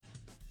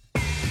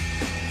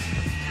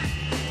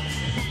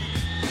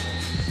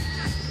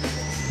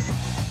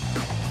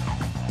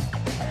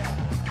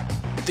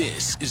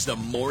This is the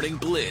Morning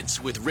Blitz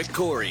with Rick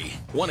Couri.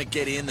 Want to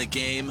get in the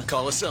game?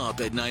 Call us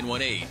up at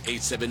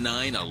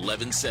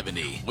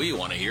 918-879-1170. We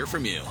want to hear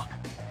from you.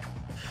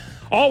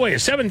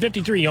 Always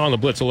 7:53 on the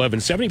Blitz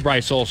 1170.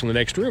 Bryce Olson in the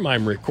next room.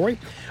 I'm Rick Couri.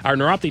 Our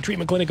neuropathy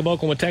treatment clinic of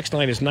Oklahoma text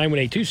line is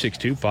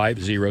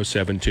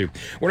 918-262-5072. I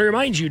want to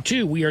remind you,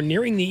 too, we are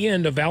nearing the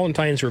end of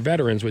Valentine's for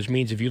Veterans, which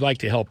means if you'd like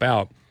to help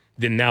out,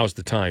 then now's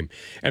the time.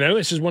 And I know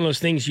this is one of those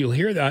things you'll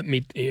hear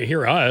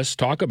us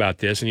talk about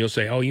this, and you'll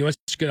say, oh,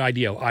 it's a good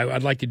idea.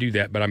 I'd like to do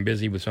that, but I'm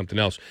busy with something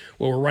else.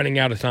 Well, we're running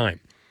out of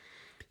time.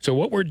 So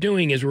what we're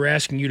doing is we're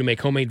asking you to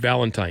make homemade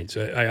Valentines.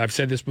 I've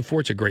said this before.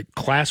 It's a great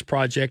class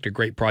project, a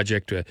great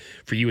project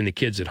for you and the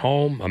kids at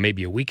home,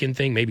 maybe a weekend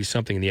thing, maybe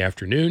something in the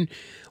afternoon.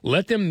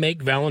 Let them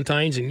make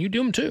Valentines, and you do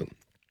them too,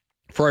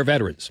 for our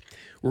veterans.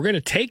 We're going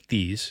to take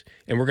these,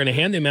 and we're going to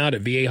hand them out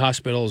at VA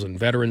hospitals and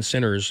veteran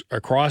centers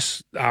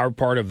across our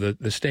part of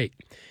the state.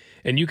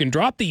 And you can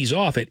drop these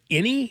off at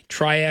any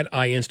Triad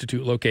Eye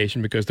Institute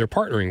location because they're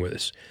partnering with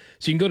us.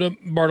 So you can go to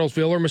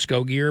Bartlesville or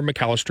Muskogee or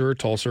McAllister or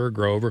Tulsa or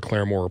Grove or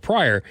Claremore or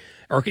Pryor,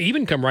 or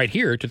even come right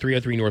here to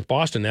 303 North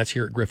Boston. That's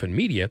here at Griffin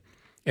Media.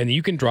 And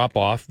you can drop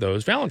off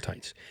those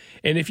Valentines.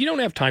 And if you don't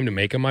have time to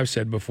make them, I've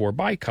said before,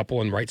 buy a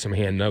couple and write some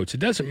hand notes. It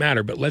doesn't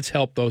matter, but let's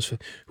help those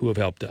who have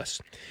helped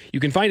us. You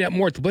can find out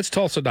more at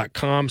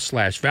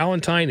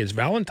theblitztulsa.com/Valentine. Is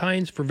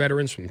Valentines for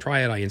Veterans from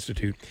Triad Eye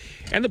Institute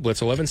and the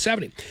Blitz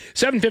 1170.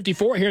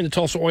 7:54 here in the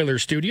Tulsa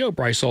Oilers studio.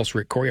 Bryce Olson,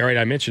 Rick Couri. All right,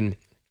 I mentioned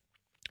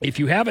if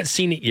you haven't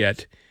seen it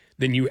yet,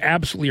 then you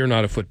absolutely are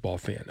not a football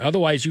fan.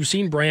 Otherwise, you've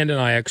seen Brandon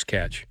Ajax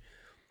catch,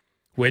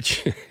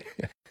 which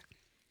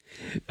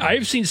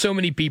I've seen so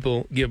many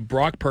people give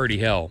Brock Purdy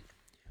hell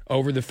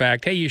over the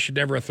fact, hey, you should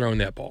never have thrown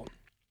that ball.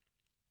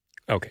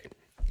 Okay.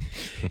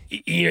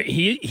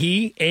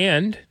 he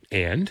and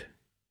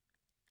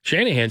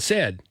Shanahan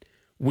said,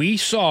 we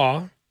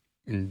saw,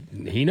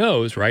 and he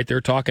knows, right?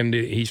 He's talking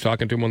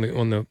to him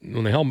on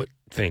the helmet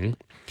thing.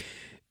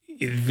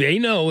 They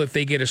know if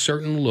they get a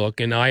certain look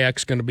and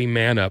Ajax going to be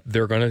man up,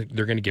 they're going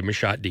to give him a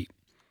shot deep.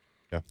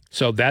 Yeah.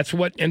 So that's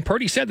what, and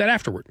Purdy said that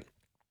afterward.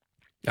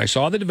 I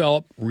saw the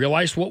develop,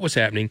 realized what was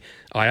happening.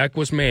 Ajax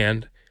was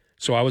manned,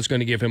 so I was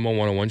going to give him a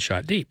one-on-one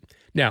shot deep.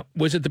 Now,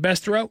 was it the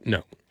best throw?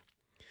 No.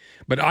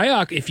 But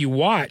Ajax, if you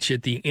watch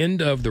at the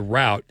end of the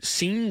route,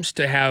 seems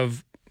to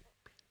have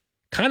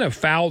kind of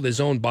fouled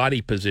his own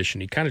body position.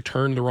 He kind of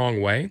turned the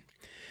wrong way.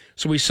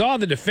 So we saw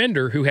the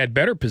defender who had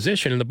better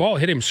position, and the ball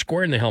hit him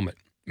square in the helmet.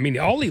 I mean,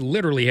 all he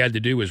literally had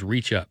to do was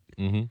reach up.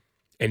 Mm-hmm.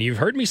 And you've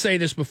heard me say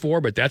this before,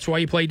 but that's why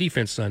you play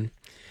defense, son.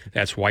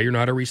 That's why you're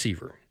not a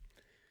receiver.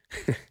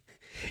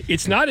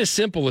 It's not as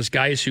simple as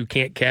guys who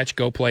can't catch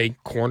go play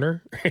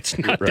corner. It's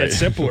not that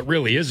simple. It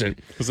really isn't.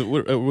 Because it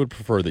would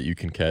prefer that you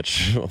can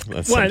catch.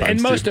 Well,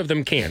 and most of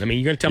them can. I mean,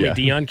 you're going to tell me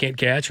Dion can't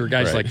catch or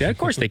guys like that? Of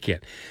course they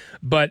can.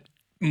 But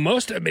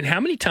how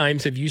many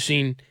times have you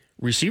seen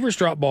receivers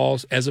drop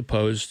balls as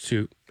opposed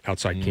to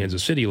outside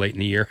Kansas City late in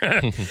the year,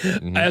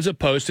 as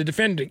opposed to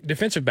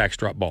defensive backs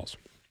drop balls?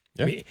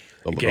 Yeah.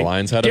 The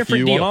Lions had a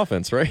few on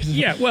offense, right?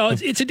 Yeah, well,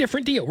 it's a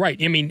different deal,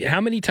 right? I mean, how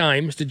many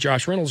times did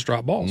Josh Reynolds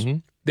drop balls? Mm-hmm.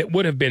 That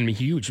would have been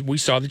huge. We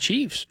saw the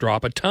Chiefs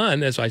drop a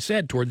ton, as I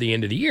said, toward the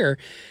end of the year.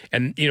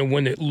 And,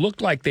 when it looked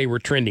like they were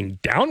trending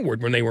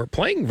downward, when they weren't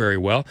playing very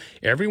well,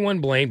 everyone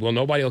blamed, well,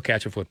 nobody will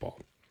catch a football.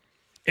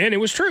 And it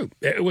was true.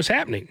 It was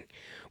happening.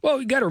 Well,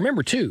 you got to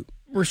remember, too,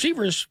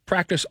 receivers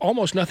practice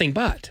almost nothing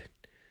but.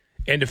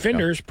 And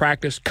defenders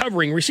practice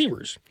covering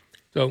receivers.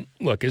 So,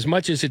 look, as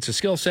much as it's a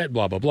skill set,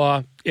 blah, blah,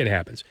 blah, it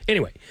happens.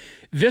 Anyway,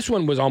 this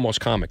one was almost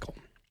comical.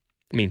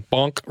 I mean,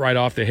 bonk right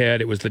off the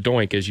head. It was the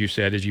doink, as you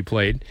said, as you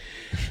played.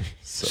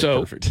 So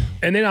perfect.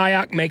 And then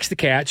Ajax makes the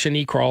catch, and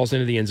he crawls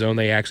into the end zone.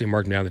 They actually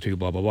mark him down the two,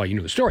 blah, blah, blah. You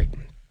know the story.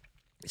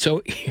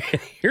 So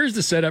here's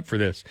the setup for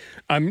this.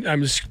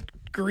 I'm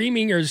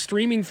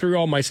streaming through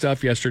all my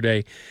stuff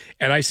yesterday,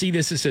 and I see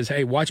this. It says,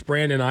 hey, watch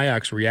Brandon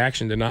Ajax's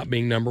reaction to not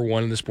being number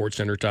one in the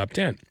SportsCenter top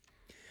 10.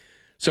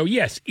 So,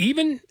 yes,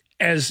 even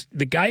as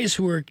the guys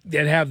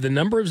that have the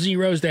number of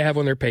zeros they have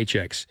on their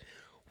paychecks,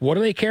 what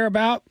do they care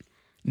about?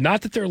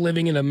 Not that they're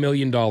living in $1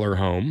 million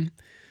home,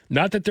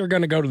 not that they're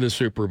going to go to the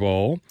Super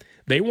Bowl.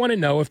 They want to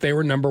know if they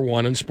were number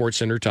one in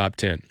SportsCenter top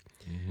 10.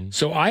 Mm-hmm.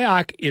 So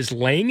Ajax is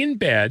laying in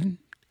bed,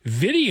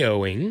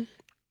 videoing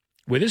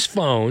with his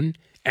phone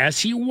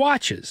as he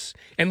watches.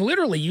 And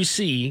literally you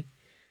see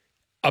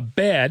a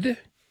bed,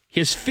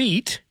 his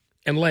feet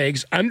and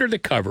legs under the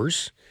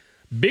covers,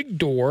 big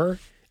door,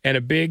 and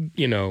a big,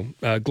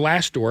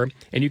 glass door,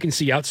 and you can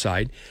see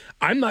outside.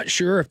 I'm not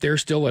sure if they're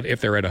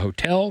at a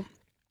hotel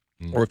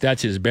or if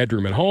that's his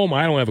bedroom at home.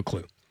 I don't have a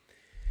clue.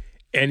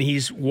 And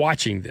he's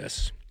watching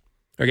this.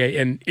 Okay,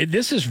 and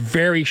this is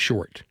very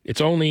short.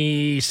 It's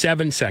only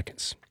 7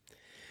 seconds.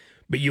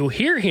 But you'll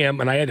hear him,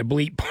 and I had to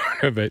bleep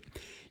part of it,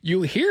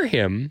 you'll hear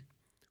him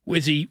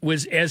as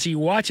he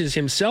watches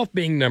himself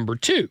being number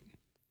two.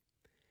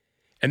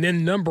 And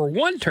then number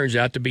one turns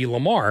out to be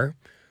Lamar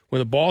when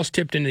the ball's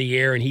tipped into the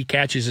air and he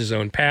catches his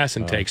own pass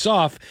and takes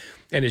off.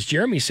 And as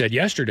Jeremy said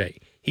yesterday,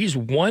 He's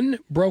one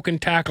broken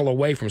tackle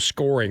away from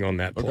scoring on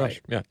that play.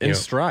 Gosh. Yeah, in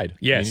stride.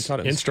 Yes, he caught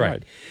it in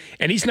stride.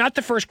 And he's not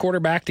the first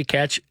quarterback to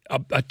catch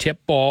a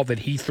tip ball that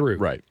he threw.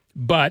 Right.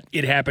 But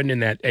it happened in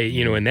that,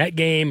 in that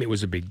game. It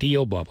was a big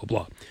deal, blah, blah,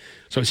 blah.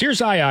 So here's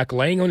Aiyuk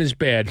laying on his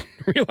bed,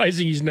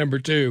 realizing he's number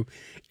 2,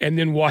 and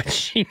then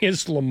watching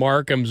as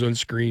Lamar comes on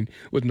screen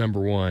with number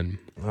 1.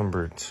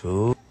 Number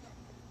 2?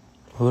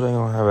 Who they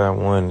gonna have at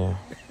 1 then?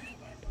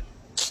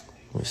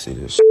 Let me see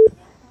this shit.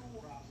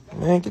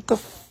 Man, get the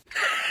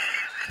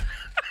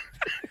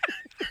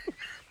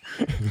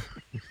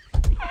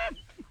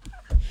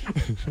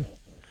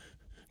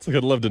It's like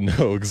I'd love to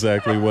know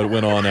exactly what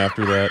went on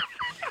after that.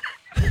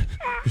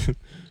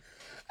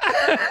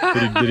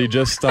 Did he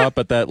just stop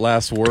at that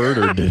last word,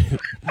 or did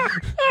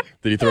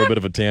he throw a bit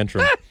of a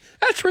tantrum?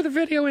 That's where the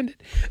video ended.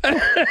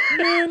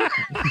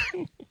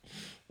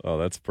 Oh,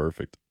 that's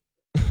perfect.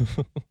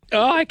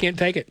 Oh, I can't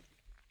take it.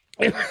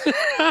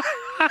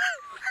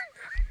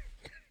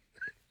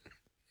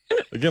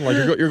 Again, like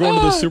you're going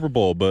to the Super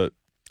Bowl, but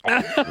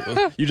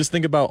you just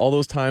think about all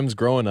those times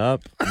growing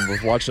up and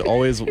was watching,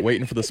 always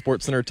waiting for the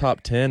SportsCenter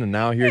top 10, and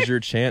now here's your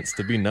chance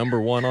to be number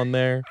 1 on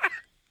there.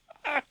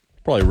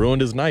 Probably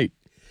ruined his night.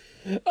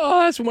 Oh,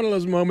 that's one of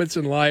those moments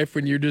in life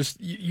when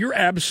you're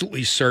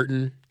absolutely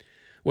certain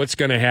what's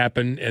going to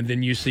happen, and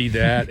then you see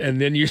that, and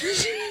then you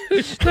see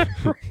who's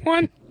number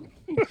 1.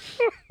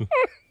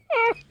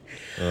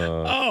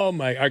 Oh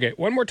my! Okay,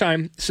 one more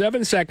time.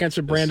 7 seconds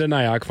of Brandon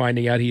Aiyuk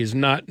finding out he is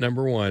not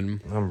number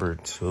 1. Number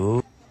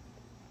 2?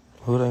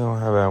 Who they gonna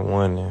have at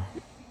 1 then?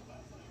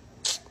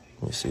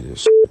 Let me see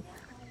this shit.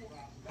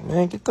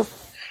 Man, get the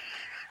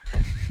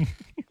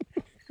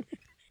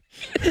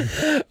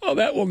Oh,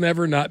 that will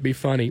never not be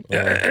funny.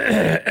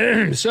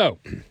 So,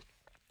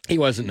 he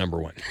wasn't number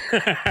 1.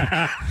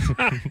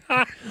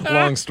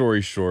 Long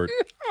story short.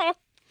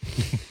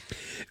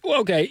 Well,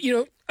 okay,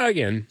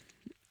 again,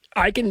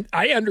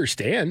 I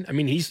understand. I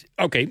mean, he's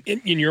okay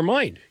in your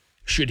mind.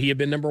 Should he have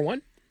been number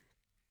 1?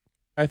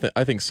 I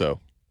think so.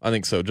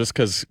 Just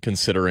because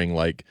considering,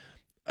 like,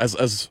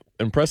 as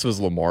impressive as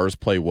Lamar's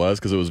play was,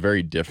 because it was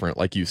very different.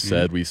 Like you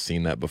said, we've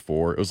seen that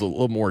before. It was a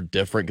little more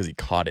different because he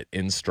caught it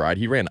in stride.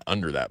 He ran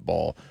under that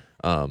ball.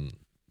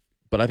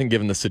 But I think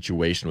given the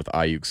situation with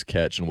Ayuk's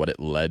catch and what it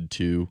led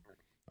to,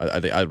 I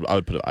think I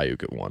would put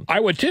Aiyuk at 1. I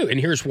would too, and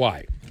here's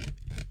why.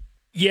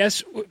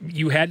 Yes,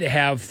 you had to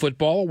have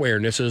football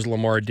awareness, as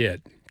Lamar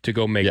did, to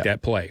go make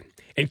that play.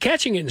 And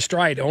catching it in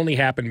stride only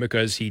happened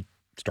because he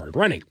started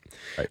running.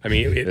 Right. I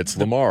mean, it's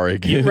Lamar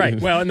again. Right.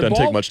 Well, and doesn't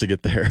take much to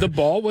get there. The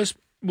ball was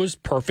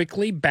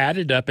perfectly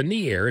batted up in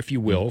the air, if you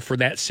will, for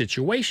that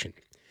situation.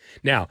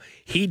 Now,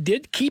 he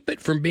did keep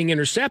it from being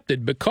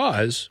intercepted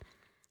because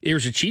there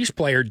was a Chiefs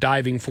player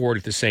diving for it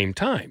at the same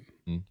time,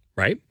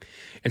 right?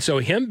 And so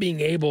him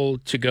being able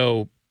to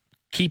go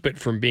keep it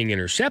from being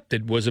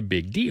intercepted was a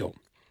big deal.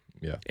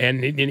 Yeah.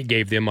 And it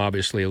gave them,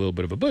 obviously, a little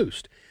bit of a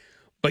boost.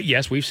 But,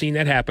 yes, we've seen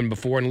that happen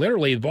before, and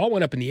literally the ball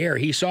went up in the air,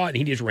 he saw it, and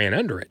he just ran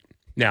under it.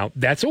 Now,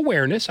 that's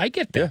awareness. I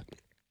get that. Yeah.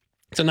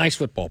 It's a nice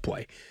football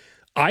play.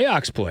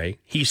 Aiyuk's play,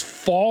 he's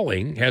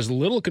falling, has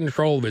little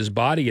control of his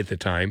body at the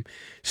time,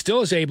 still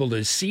is able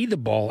to see the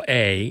ball,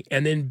 A,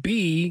 and then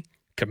B,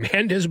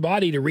 command his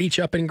body to reach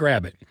up and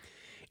grab it.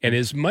 And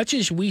as much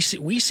as we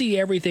see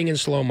everything in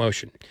slow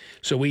motion,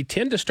 so we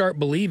tend to start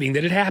believing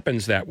that it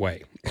happens that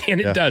way, and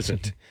it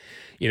doesn't.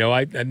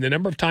 The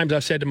number of times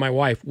I've said to my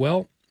wife,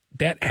 well,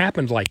 that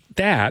happened like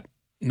that,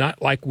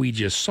 not like we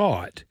just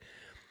saw it.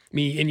 I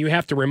mean, and you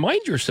have to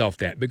remind yourself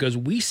that because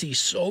we see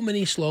so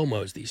many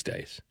slow-mos these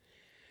days.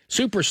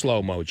 Super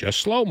slow-mo, just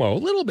slow-mo, a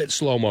little bit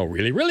slow-mo,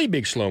 really, really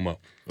big slow-mo.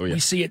 Oh, yeah. We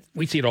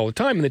see it all the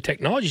time, and the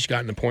technology's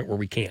gotten to the point where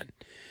we can.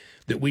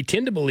 That we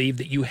tend to believe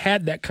that you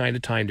had that kind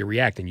of time to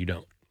react, and you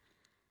don't.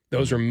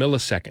 Those are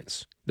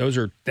milliseconds.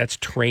 That's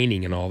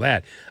training and all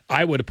that.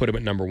 I would have put him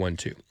at number 1,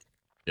 too.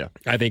 Yeah.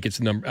 I think it's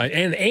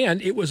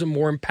and it was a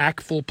more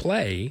impactful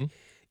play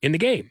in the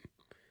game.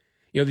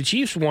 The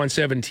Chiefs won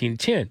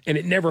 17-10, and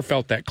it never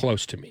felt that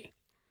close to me.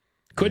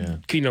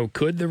 Could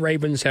the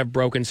Ravens have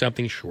broken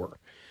something? Sure.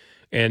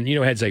 And,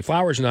 had Zay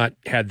Flowers not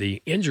had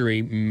the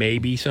injury,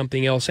 maybe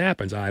something else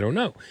happens. I don't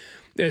know.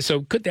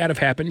 So could that have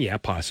happened? Yeah,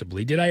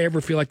 possibly. Did I ever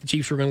feel like the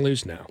Chiefs were going to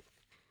lose?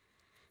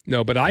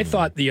 No, but I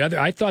thought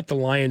the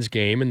Lions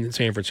game in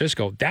San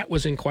Francisco, that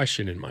was in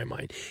question in my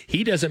mind.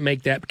 He doesn't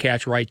make that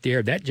catch right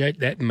there.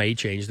 That may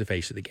change the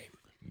face of the game.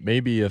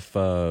 Maybe if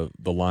the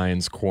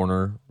Lions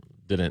corner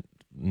didn't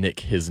nick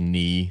his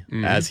knee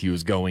as he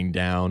was going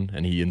down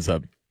and he ends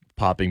up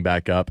popping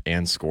back up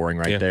and scoring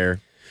right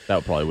there,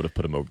 that probably would have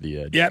put him over the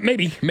edge. Yeah,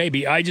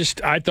 maybe.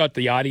 I thought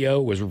the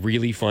audio was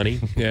really funny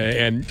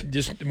and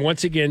just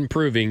once again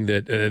proving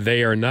that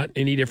they are not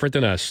any different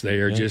than us. They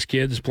are just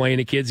kids playing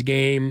a kid's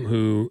game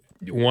who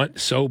want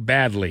so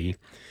badly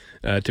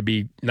to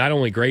be not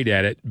only great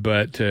at it,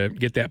 but to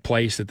get that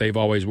place that they've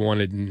always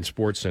wanted in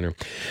SportsCenter.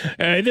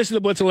 This is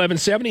the Blitz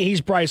 1170.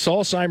 He's Bryce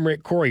Hulse. I'm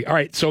Rick Couri. All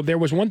right, so there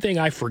was one thing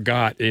I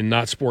forgot in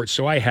Not Sports,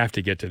 so I have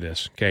to get to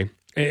this, okay?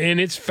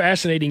 And it's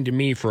fascinating to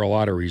me for a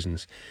lot of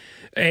reasons.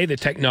 A, the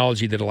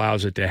technology that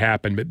allows it to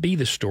happen, but B,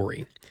 the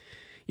story.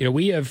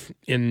 We have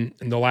in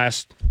the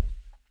last,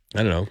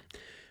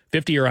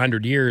 50 or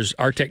 100 years,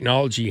 our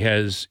technology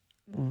has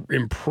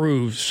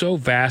improved so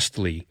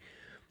vastly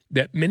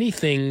that many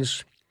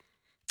things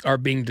are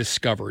being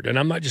discovered. And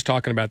I'm not just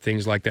talking about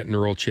things like that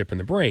neural chip in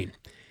the brain.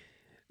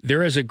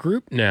 There is a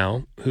group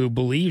now who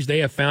believes they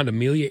have found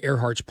Amelia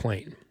Earhart's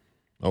plane.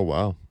 Oh,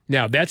 wow.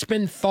 Now, that's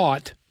been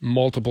thought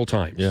multiple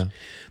times. Yeah.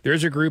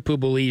 There's a group who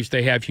believes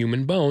they have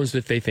human bones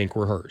that they think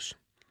were hers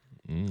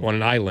on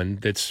an island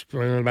that's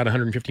about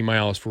 150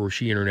 miles from where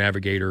she and her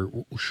navigator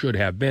should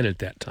have been at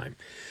that time.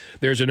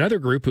 There's another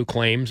group who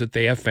claims that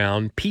they have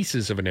found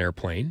pieces of an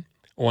airplane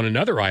on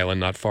another island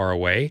not far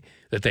away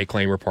that they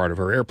claim were part of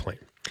her airplane.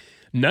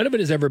 None of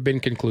it has ever been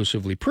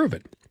conclusively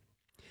proven.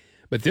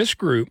 But this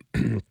group,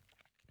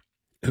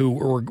 who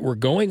were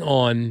going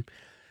on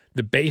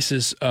the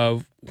basis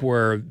of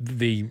where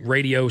the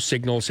radio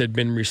signals had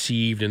been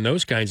received and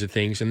those kinds of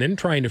things, and then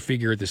trying to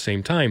figure at the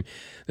same time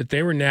that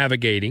they were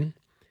navigating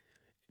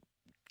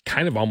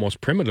kind of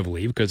almost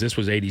primitively, because this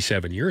was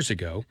 87 years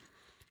ago,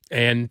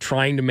 and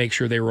trying to make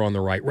sure they were on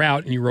the right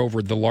route. And you were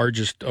over the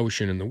largest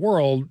ocean in the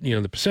world,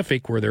 the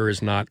Pacific, where there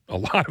is not a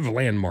lot of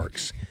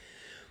landmarks.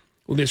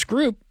 Well, this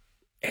group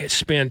has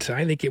spent,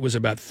 I think it was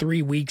about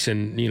 3 weeks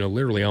and,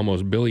 literally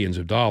almost billions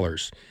of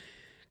dollars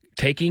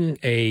taking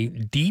a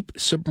deep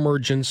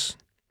submergence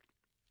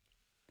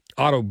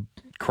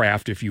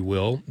autocraft, if you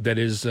will, that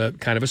is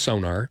kind of a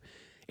sonar,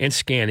 and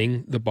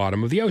scanning the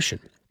bottom of the ocean.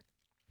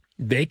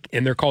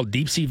 They're called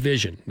Deep Sea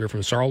Vision. They're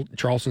from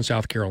Charleston,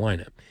 South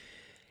Carolina.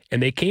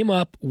 And they came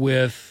up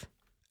with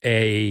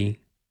a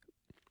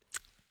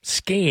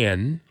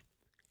scan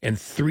and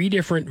 3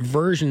 different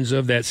versions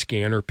of that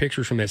scan, or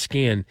pictures from that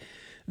scan,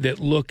 that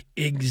look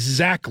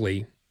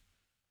exactly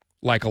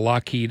like a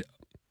Lockheed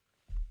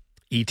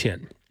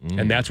E-10.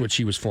 And that's what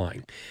she was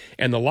flying.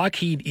 And the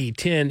Lockheed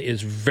E-10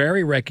 is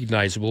very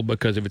recognizable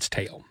because of its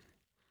tail.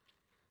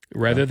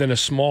 Rather than a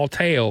small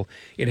tail,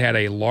 it had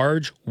a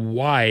large,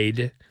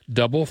 wide,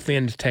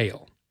 double-finned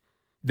tail.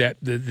 That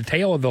the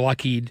tail of the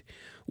Lockheed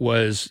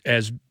was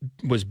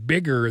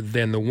bigger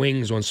than the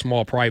wings on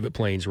small private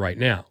planes right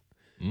now.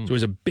 So it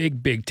was a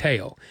big, big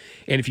tail.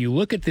 And if you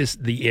look at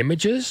the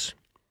images,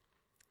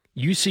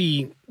 you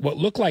see what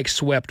look like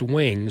swept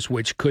wings,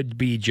 which could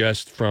be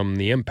just from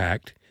the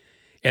impact.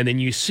 And then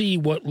you see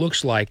what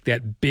looks like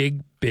that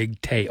big,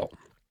 big tail.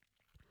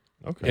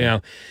 Okay.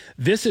 Now,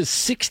 this is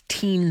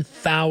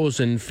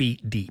 16,000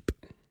 feet deep.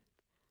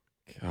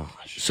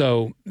 Gosh.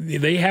 So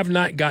they have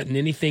not gotten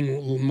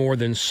anything more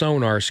than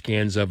sonar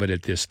scans of it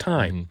at this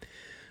time.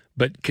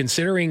 But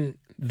considering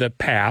the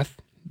path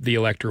the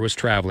Electra was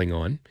traveling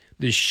on,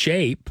 the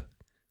shape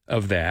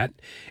of that,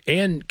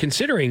 and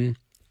considering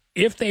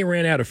if they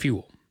ran out of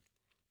fuel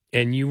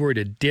and you were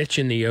to ditch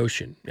in the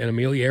ocean, and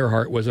Amelia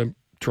Earhart was a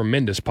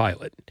tremendous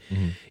pilot.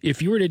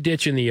 If you were to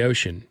ditch in the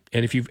ocean,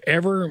 and if you've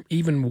ever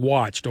even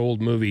watched old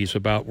movies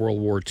about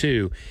World War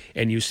II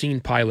and you've seen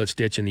pilots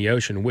ditch in the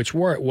ocean, which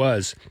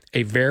was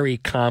a very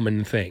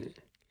common thing,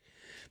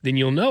 then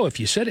you'll know if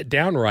you set it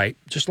down right,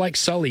 just like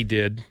Sully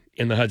did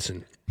in the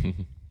Hudson,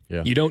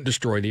 you don't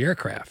destroy the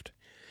aircraft.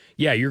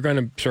 Yeah, you're going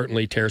to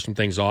certainly tear some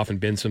things off and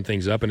bend some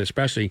things up, and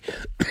especially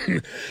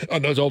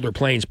on those older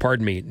planes,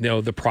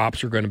 the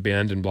props are going to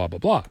bend and blah, blah,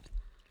 blah.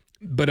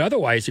 But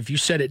otherwise, if you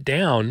set it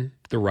down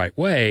the right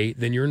way,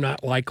 then you're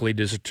not likely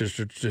to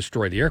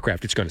destroy the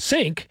aircraft. It's going to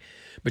sink,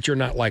 but you're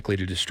not likely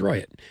to destroy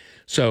it.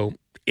 So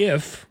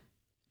if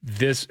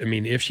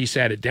she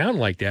sat it down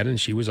like that, and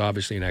she was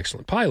obviously an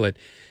excellent pilot,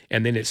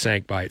 and then it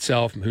sank by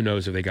itself, and who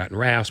knows if they got in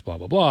rafts, blah,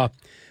 blah, blah,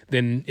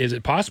 then is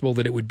it possible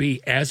that it would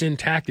be as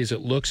intact as it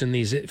looks in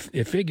these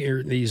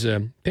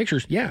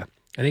pictures? Yeah,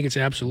 I think it's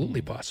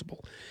absolutely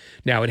possible.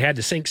 Now, it had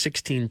to sink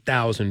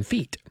 16,000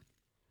 feet.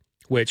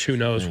 Which who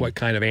knows what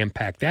kind of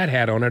impact that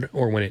had on it,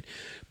 or when it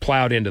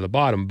plowed into the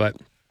bottom. But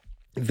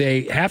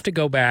they have to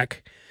go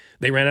back.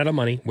 They ran out of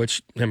money,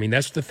 which,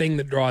 that's the thing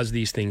that draws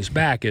these things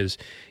back, is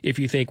if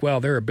you think, well,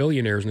 there are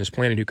billionaires on this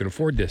planet who can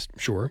afford this.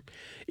 Sure.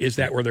 Is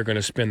that where they're going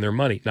to spend their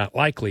money? Not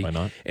likely. Why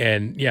not?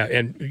 And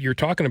you're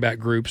talking about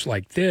groups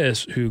like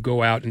this who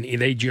go out and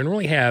they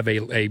generally have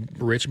a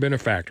rich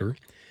benefactor,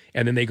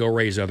 and then they go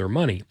raise other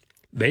money.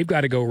 They've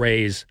got to go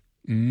raise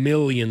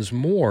millions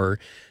more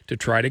to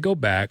try to go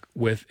back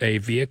with a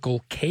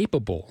vehicle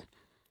capable,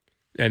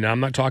 and I'm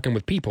not talking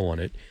with people on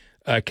it,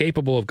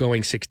 capable of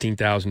going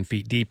 16,000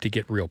 feet deep to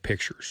get real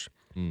pictures,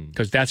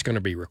 because that's going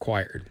to be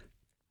required.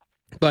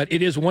 But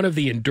it is one of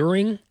the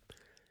enduring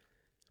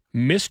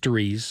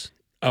mysteries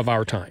of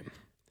our time.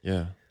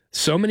 Yeah.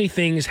 So many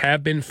things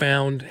have been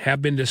found,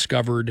 have been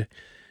discovered,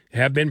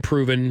 have been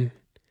proven.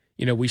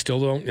 We still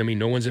don't,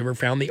 no one's ever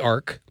found the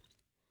Ark.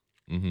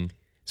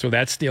 So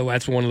that's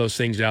one of those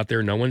things out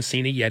there. No one's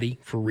seen a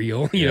Yeti for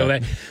real, know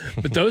that.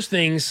 But those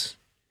things,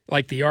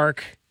 like the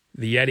Ark,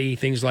 the Yeti,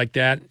 things like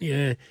that,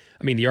 yeah.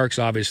 The Ark's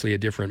obviously a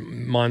different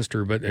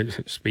monster, but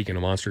speaking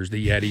of monsters,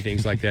 the Yeti,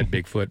 things like that,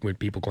 Bigfoot, what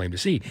people claim to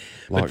see.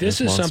 But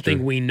this is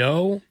something we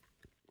know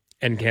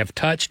and have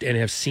touched and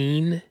have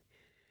seen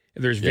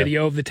There's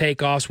video of the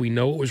takeoffs. We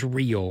know it was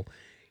real.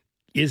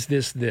 Is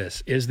this?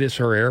 Is this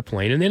her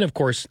airplane? And then, of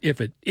course, if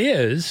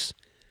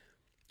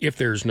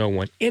there's no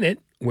one in it,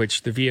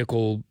 which the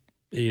vehicle,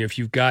 if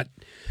you've got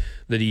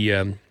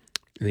and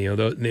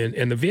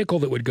the vehicle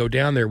that would go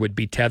down there would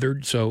be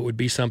tethered, so it would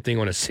be something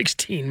on a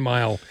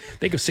 16-mile.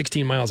 Think of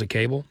 16 miles of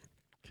cable.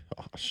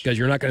 Because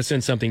you're not going to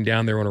send something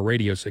down there on a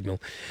radio signal.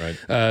 Right.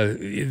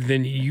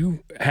 Then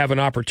you have an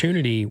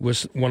opportunity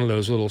with one of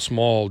those little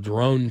small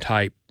drone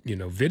type,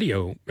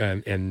 video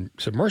and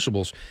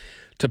submersibles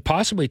to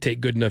possibly take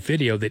good enough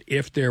video that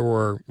if there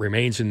were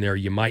remains in there,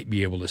 you might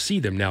be able to see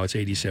them. Now it's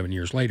 87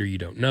 years later, you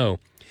don't know.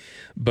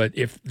 But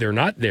if they're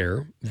not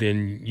there,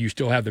 then you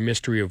still have the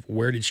mystery of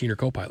where did she and her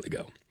co-pilot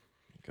go?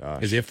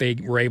 As if they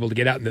were able to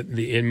get out.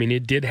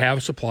 It did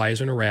have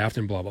supplies and a raft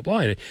and blah, blah,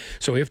 blah.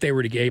 So if they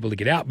were able to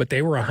get out, but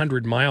they were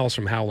 100 miles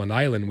from Howland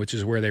Island, which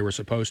is where they were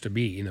supposed to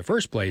be in the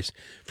first place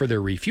for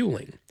their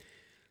refueling.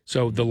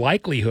 So the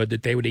likelihood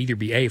that they would either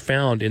be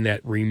found in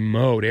that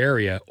remote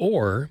area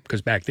or,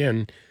 because back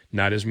then,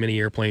 not as many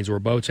airplanes or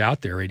boats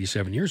out there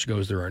 87 years ago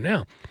as there are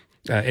now.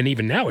 And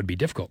even now it would be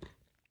difficult.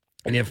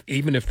 And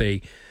even if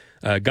they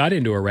got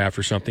into a raft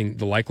or something,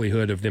 the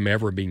likelihood of them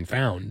ever being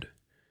found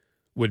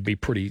would be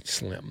pretty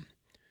slim.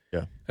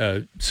 Yeah.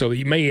 So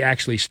you may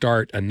actually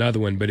start another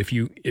one, but if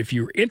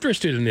you're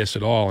interested in this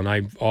at all, and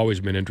I've always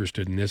been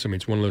interested in this,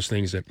 it's one of those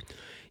things that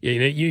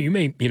you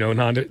may,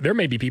 there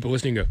may be people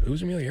listening and go,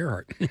 who's Amelia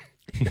Earhart?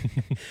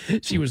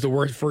 She was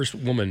the first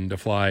woman to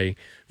fly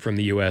from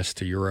the U.S.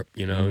 to Europe.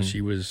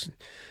 She was,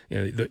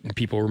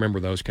 people remember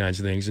those kinds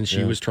of things, and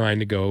she was trying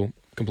to go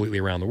completely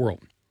around the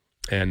world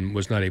and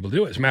was not able to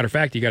do it. As a matter of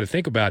fact, you got to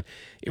think about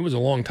it was a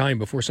long time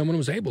before someone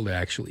was able to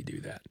actually do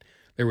that.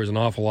 There was an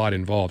awful lot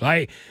involved.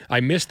 I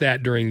missed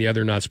that during the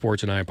other Not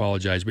Sports, and I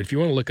apologize. But if you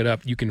want to look it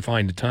up, you can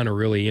find a ton of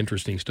really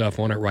interesting stuff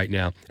on it right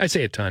now. I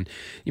say a ton.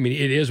 It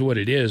is what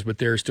it is, but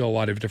there's still a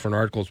lot of different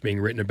articles being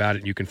written about it.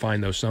 And you can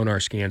find those sonar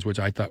scans, which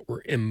I thought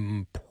were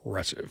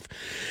impressive.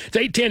 It's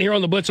 8:10 here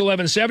on the Blitz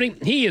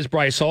 1170. He is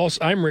Bryce Hulse.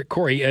 I'm Rick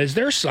Couri. Is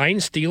there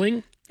sign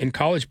stealing in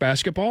college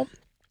basketball?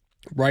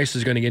 Bryce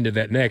is going to get into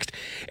that next.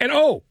 And,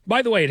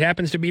 by the way, it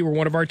happens to be where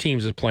one of our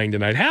teams is playing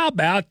tonight. How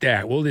about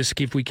that? We'll just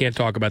see if we can't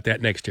talk about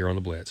that next here on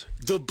The Blitz.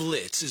 The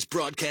Blitz is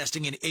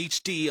broadcasting in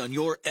HD on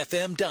your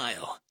FM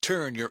dial.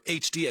 Turn your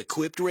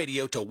HD-equipped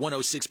radio to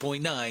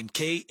 106.9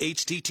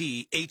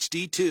 KHTT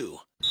HD2.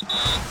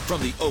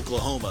 From the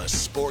Oklahoma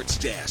Sports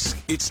Desk,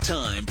 it's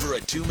time for a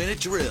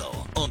 2-minute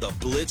drill on the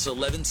Blitz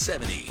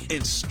 1170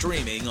 and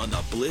streaming on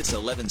the Blitz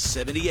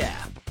 1170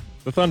 app.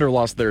 The Thunder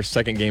lost their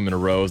second game in a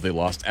row as they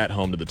lost at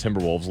home to the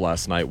Timberwolves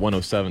last night,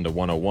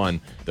 107-101.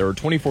 There were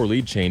 24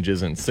 lead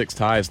changes and 6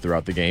 ties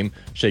throughout the game.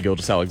 Shai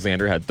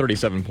Gilgeous-Alexander had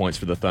 37 points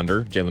for the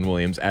Thunder. Jalen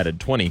Williams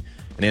added 20,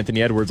 and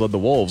Anthony Edwards led the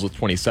Wolves with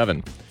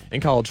 27. In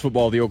college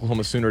football, the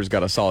Oklahoma Sooners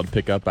got a solid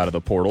pickup out of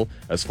the portal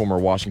as former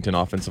Washington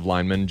offensive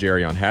lineman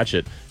Jerion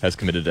Hatchett has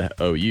committed to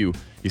OU.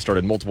 He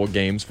started multiple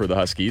games for the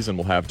Huskies and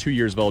will have 2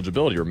 years of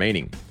eligibility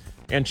remaining.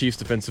 And Chiefs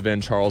defensive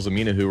end Charles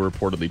Omenihu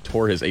reportedly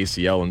tore his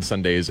ACL in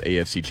Sunday's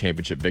AFC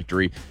Championship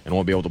victory and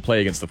won't be able to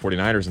play against the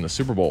 49ers in the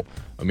Super Bowl.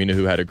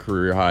 Omenihu had a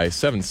career-high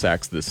 7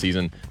 sacks this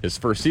season, his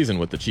first season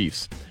with the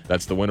Chiefs.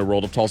 That's the Winter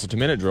World of Tulsa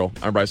 2-Minute Drill.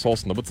 I'm Bryce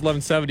Hulse on the Blitz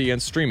 1170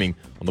 and streaming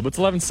on the Blitz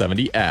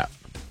 1170 app.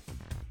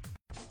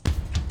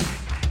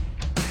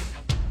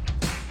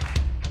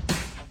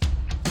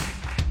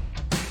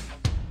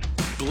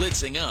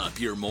 Blitzing up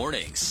your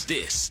mornings.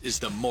 This is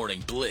the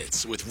Morning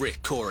Blitz with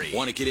Rick Couri.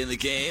 Want to get in the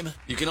game?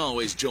 You can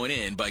always join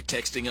in by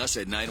texting us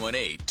at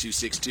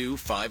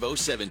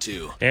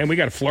 918-262-5072. And we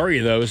got a flurry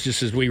of those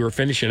just as we were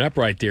finishing up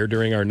right there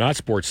during our Not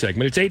Sports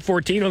segment. It's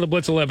 8:14 on the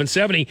Blitz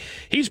 1170.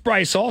 He's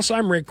Bryce Hulse.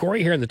 I'm Rick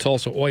Couri here in the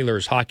Tulsa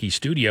Oilers hockey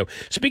studio.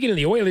 Speaking of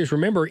the Oilers,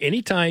 remember,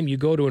 anytime you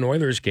go to an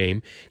Oilers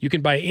game, you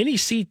can buy any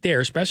seat there,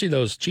 especially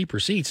those cheaper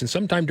seats. And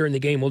sometime during the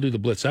game, we'll do the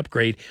Blitz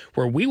upgrade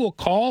where we will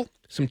call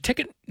some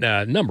ticket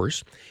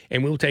numbers,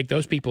 and we'll take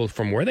those people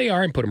from where they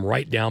are and put them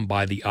right down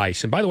by the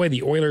ice. And by the way,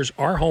 the Oilers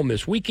are home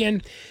this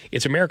weekend.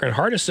 It's American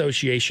Heart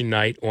Association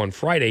night on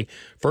Friday.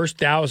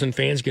 First 1,000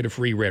 fans get a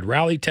free red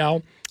rally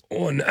towel.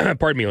 On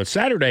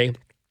Saturday,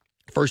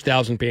 first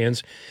 1,000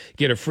 fans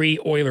get a free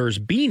Oilers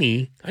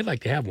beanie. I'd like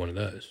to have one of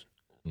those.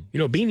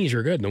 Beanies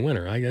are good in the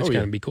winter. That's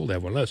going to be cool to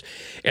have one of those.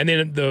 And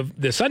then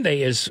the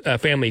Sunday is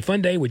Family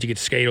Fun Day, which you get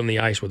to skate on the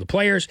ice with the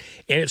players,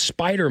 and it's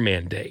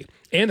Spider-Man Day.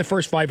 And the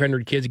first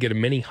 500 kids get a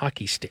mini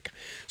hockey stick.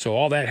 So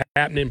all that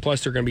happening,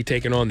 plus they're going to be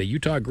taking on the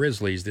Utah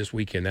Grizzlies this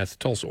weekend. That's the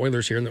Tulsa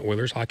Oilers here in the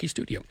Oilers hockey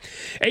studio.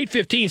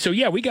 8:15. So,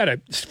 we got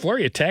a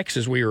flurry of texts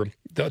as we were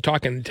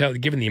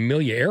giving the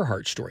Amelia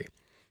Earhart story.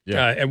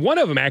 Yeah. And one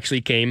of them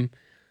actually came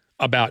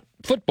about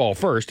football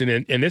first,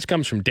 and this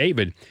comes from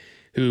David,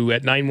 who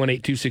at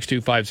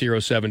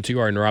 918-262-5072,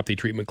 our neuropathy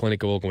treatment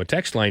clinic of Oklahoma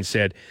text line,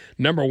 said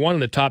number 1 in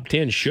the top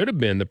 10 should have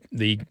been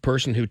the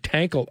person who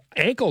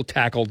ankle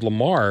tackled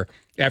Lamar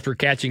after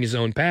catching his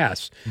own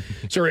pass.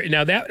 So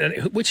now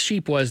which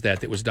sheep was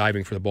that was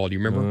diving for the ball? Do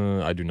you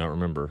remember? I do not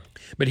remember.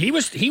 But he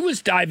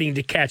was diving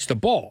to catch the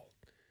ball.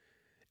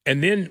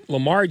 And then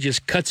Lamar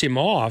just cuts him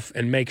off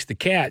and makes the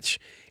catch,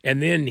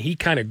 and then he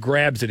kind of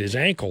grabs at his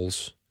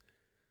ankles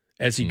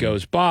as he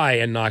goes by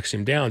and knocks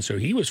him down. So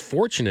he was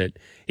fortunate.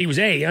 He was,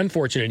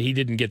 unfortunate he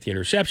didn't get the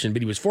interception,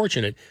 but he was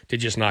fortunate to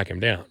just knock him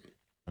down.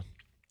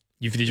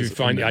 Did you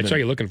find? I saw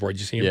you looking for it.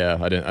 Did you see him? Yeah,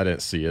 I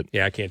didn't see it.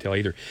 Yeah, I can't tell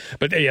either.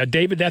 But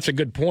David, that's a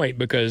good point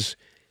because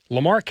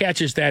Lamar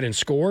catches that and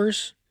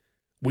scores.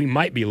 We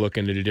might be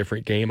looking at a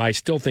different game. I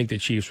still think the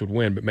Chiefs would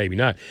win, but maybe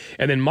not.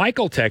 And then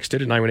Michael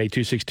texted at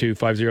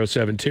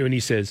 918-262-5072, and he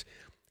says,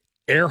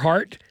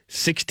 Earhart,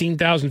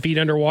 16,000 feet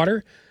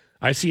underwater.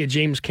 I see a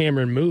James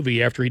Cameron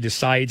movie after he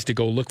decides to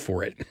go look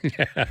for it.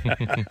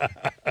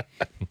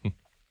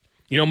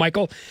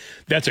 Michael,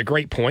 that's a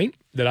great point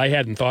that I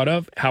hadn't thought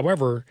of.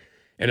 However,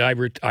 and I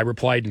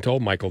replied and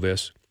told Michael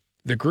this,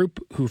 the group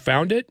who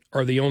found it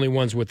are the only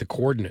ones with the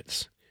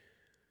coordinates.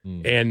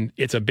 And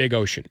it's a big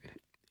ocean.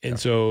 And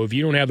so if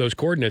you don't have those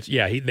coordinates,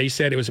 they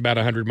said it was about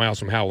 100 miles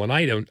from Howland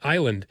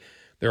Island.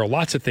 There are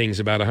lots of things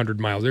about 100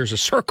 miles. There's a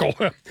circle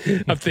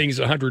of things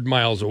 100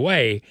 miles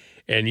away,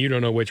 and you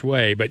don't know which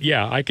way. But,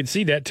 I could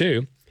see that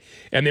too.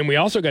 And then we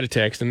also got a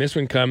text, and this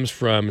one comes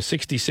from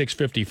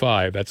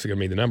 6655. That's going to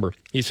be the number.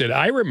 He said,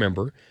 I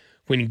remember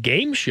when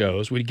game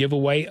shows would give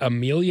away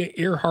Amelia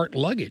Earhart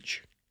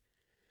luggage.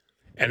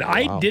 And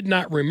I did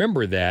not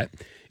remember that.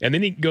 And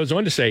then he goes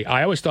on to say,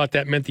 I always thought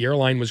that meant the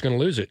airline was going to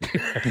lose it.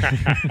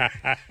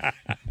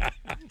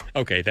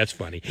 Okay, that's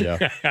funny.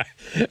 Yeah.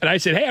 And I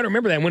said, hey, I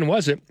remember that. When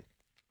was it?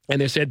 And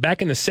they said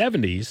back in the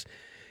 70s,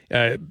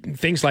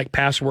 things like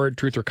Password,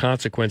 Truth or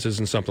Consequences,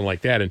 and something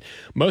like that. And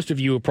most of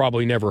you have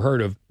probably never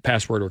heard of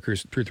Password or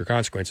Truth or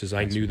Consequences.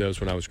 I knew those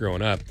when I was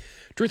growing up.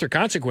 Truth or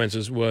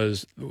Consequences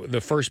was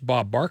the first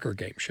Bob Barker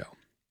game show.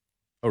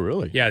 Oh,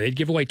 really? Yeah, they'd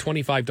give away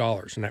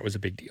 $25, and that was a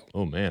big deal.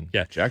 Oh, man.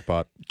 Yeah.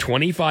 Jackpot.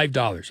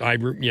 $25.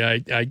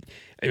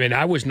 I mean,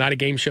 I was not a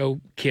game show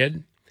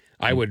kid.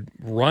 I would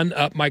run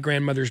up my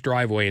grandmother's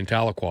driveway in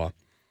Tahlequah,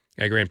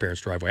 my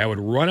grandparents' driveway. I would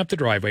run up the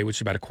driveway, which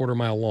is about a quarter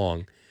mile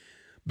long,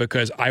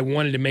 because I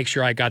wanted to make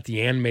sure I got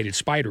the animated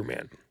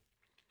Spider-Man.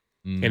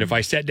 And if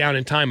I sat down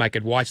in time, I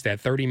could watch that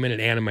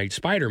 30-minute animated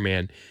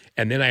Spider-Man,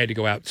 and then I had to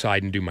go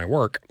outside and do my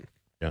work,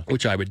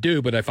 which I would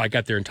do. But if I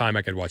got there in time,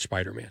 I could watch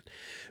Spider-Man.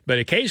 But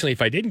occasionally,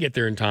 if I didn't get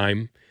there in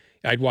time,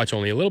 I'd watch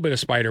only a little bit of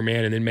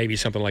Spider-Man, and then maybe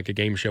something like a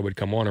game show would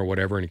come on or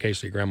whatever, and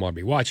occasionally Grandma would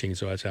be watching,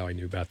 so that's how I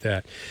knew about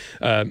that.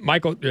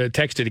 Michael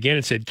texted again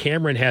and said,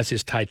 Cameron has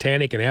his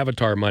Titanic and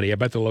Avatar money. I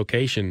bet the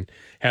location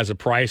has a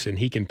price, and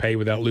he can pay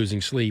without losing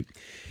sleep.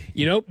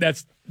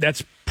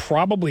 That's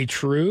probably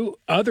true,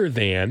 other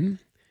than,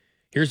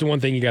 here's the one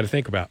thing you got to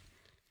think about.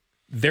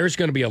 There's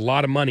going to be a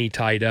lot of money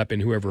tied up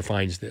in whoever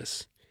finds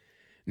this.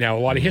 Now, a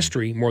lot of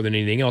history more than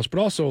anything else, but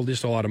also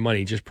just a lot of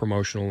money, just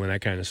promotional and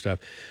that kind of stuff.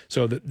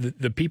 So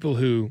the people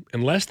who,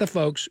 unless the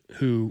folks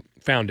who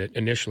found it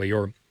initially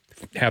or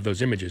have those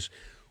images,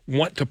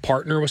 want to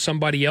partner with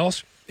somebody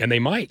else, and they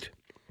might.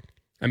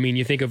 I mean,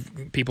 you think of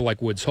people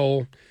like Woods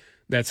Hole.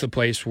 That's the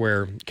place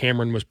where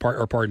Cameron was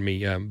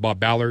Bob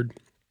Ballard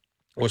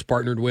was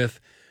partnered with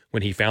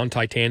when he found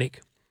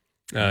Titanic.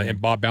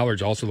 And Bob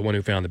Ballard's also the one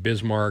who found the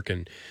Bismarck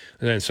and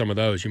then some of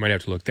those. You might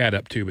have to look that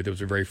up, too, but there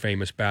was a very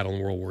famous battle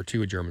in World War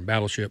II, a German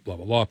battleship, blah,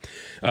 blah, blah.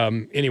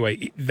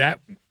 Anyway, that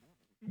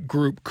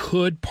group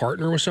could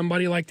partner with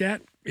somebody like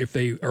that if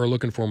they are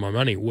looking for more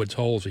money. Woods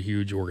Hole is a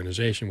huge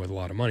organization with a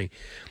lot of money.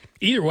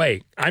 Either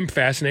way, I'm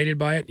fascinated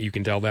by it. You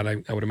can tell that,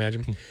 I would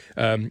imagine.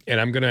 And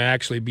I'm going to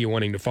actually be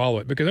wanting to follow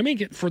it because,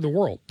 for the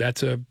world,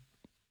 that's for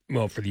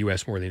the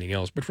U.S. more than anything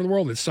else, but for the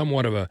world, it's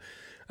somewhat of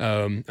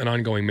an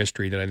ongoing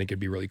mystery that I think would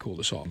be really cool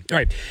to solve. All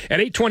right. At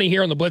 8:20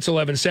 here on the Blitz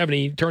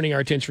 1170, turning our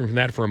attention from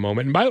that for a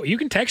moment. And by the way, you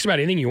can text about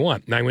anything you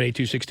want,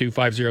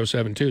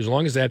 918-262-5072. As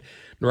long as that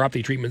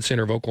Neuropathy Treatment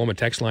Center of Oklahoma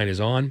text line is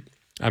on,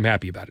 I'm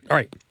happy about it. All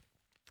right.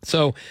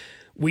 So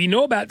we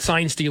know about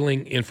sign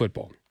stealing in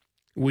football.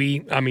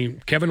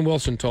 Kevin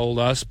Wilson told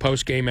us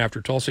post-game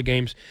after Tulsa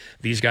games,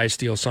 these guys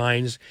steal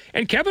signs.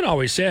 And Kevin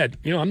always said,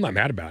 I'm not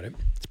mad about it.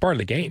 It's part of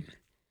the game.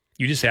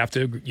 You just have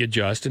to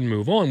adjust and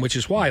move on, which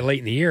is why late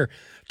in the year,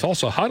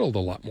 Tulsa huddled a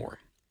lot more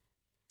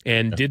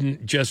and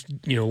didn't just,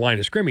 line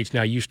of scrimmage.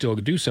 Now, you still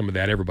do some of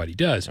that. Everybody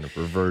does. Kind of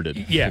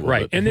reverted. Yeah,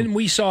 right. And then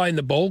we saw in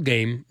the bowl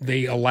game,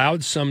 they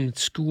allowed some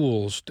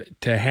schools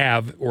to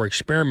have or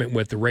experiment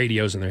with the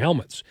radios in their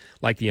helmets,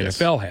 like the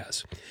NFL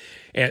has.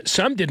 And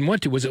some didn't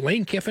want to. Was it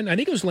Lane Kiffin? I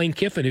think it was Lane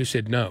Kiffin who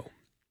said no.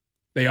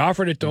 They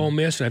offered it to Ole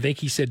Miss, and I think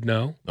he said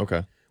no.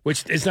 Okay.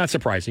 Which is not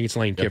surprising. It's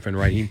Lane Kiffin,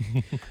 right?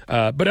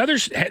 But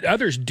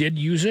others did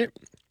use it.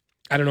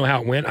 I don't know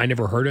how it went. I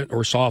never heard it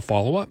or saw a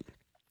follow-up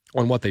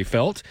on what they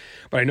felt,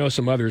 but I know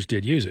some others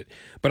did use it.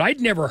 But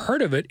I'd never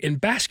heard of it in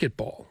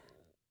basketball.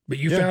 But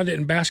you found it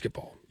in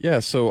basketball. Yeah,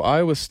 so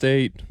Iowa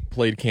State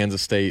played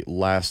Kansas State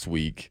last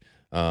week,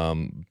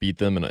 beat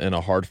them in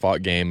a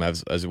hard-fought game.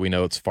 As we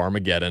know, it's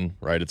Farmageddon,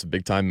 right? It's a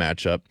big-time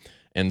matchup.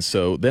 And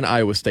so then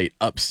Iowa State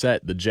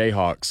upset the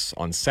Jayhawks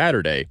on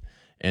Saturday.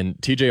 And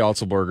TJ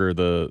Otzelberger,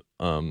 the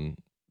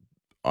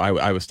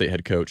Iowa State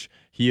head coach,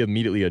 he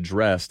immediately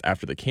addressed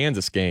after the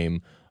Kansas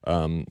game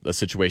a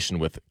situation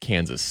with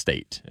Kansas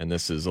State, and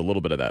this is a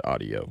little bit of that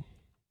audio.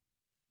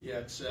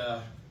 Yeah,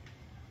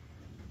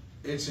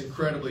 it's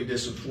incredibly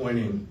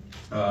disappointing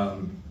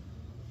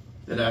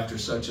that after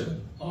such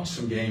an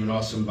awesome game, an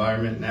awesome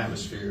environment and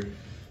atmosphere,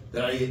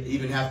 that I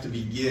even have to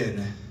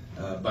begin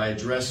by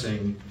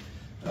addressing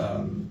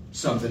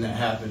something that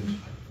happened,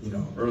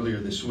 earlier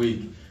this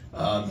week.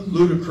 The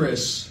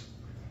ludicrous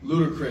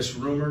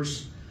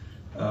rumors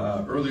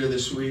earlier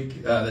this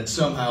week that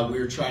somehow we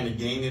were trying to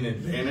gain an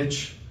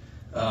advantage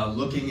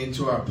looking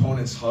into our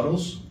opponents'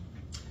 huddles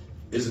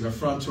is an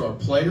affront to our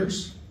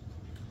players,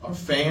 our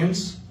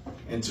fans,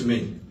 and to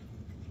me.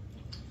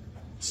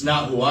 It's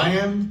not who I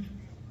am.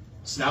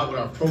 It's not what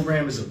our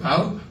program is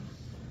about.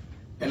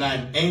 And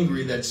I'm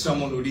angry that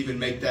someone would even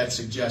make that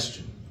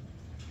suggestion.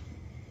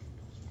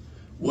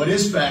 What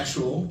is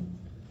factual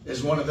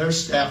is one of their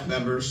staff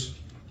members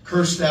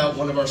cursed out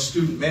one of our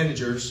student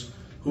managers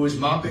who is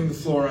mopping the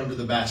floor under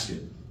the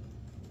basket.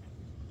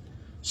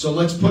 So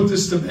let's put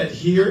this to bed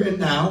here and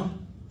now.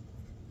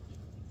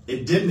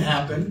 It didn't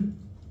happen.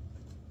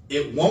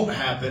 It won't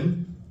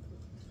happen.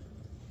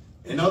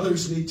 And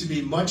others need to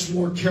be much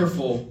more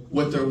careful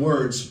with their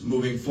words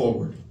moving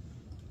forward.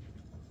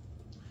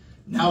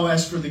 Now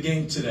as for the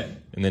game today.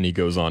 And then he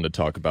goes on to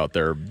talk about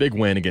their big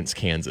win against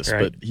Kansas.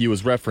 Right. But he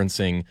was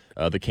referencing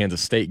the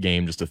Kansas State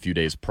game just a few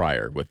days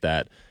prior with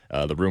that,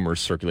 the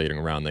rumors circulating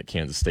around that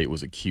Kansas State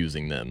was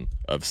accusing them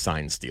of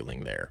sign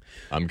stealing there.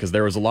 Because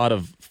there was a lot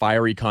of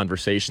fiery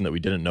conversation that we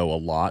didn't know a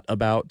lot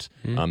about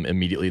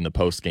immediately in the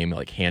post game,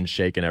 like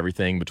handshake and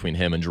everything between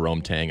him and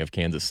Jerome Tang of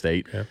Kansas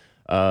State.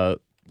 Yeah.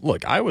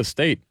 Look, Iowa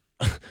State,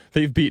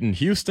 they've beaten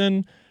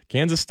Houston,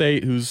 Kansas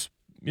State, who's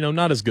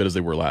not as good as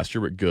they were last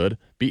year, but good,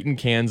 beaten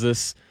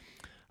Kansas.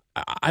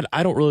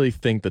 I don't really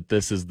think that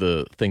this is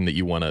the thing that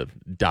you want to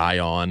die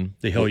on.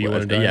 The hill you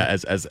want to die on? Yeah,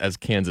 as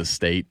Kansas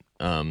State.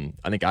 I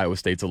think Iowa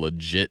State's a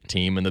legit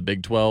team in the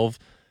Big 12.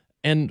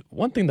 And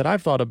one thing that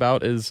I've thought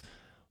about is,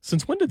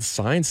 since when did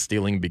sign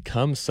stealing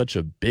become such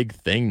a big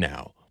thing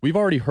now? We've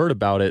already heard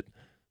about it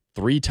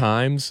 3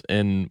 times,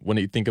 and when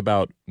you think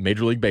about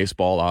Major League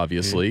Baseball,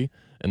 obviously,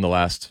 in the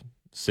last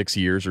 6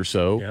 years or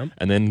so,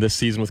 and then this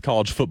season with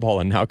college football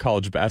and now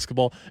college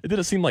basketball, it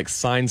didn't seem like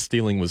sign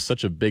stealing was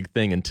such a big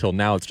thing until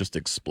now it's just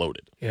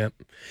exploded. Yeah,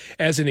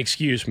 as an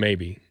excuse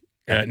maybe.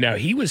 Now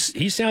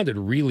he sounded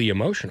really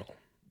emotional.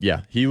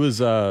 Yeah, he was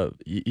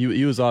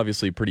he was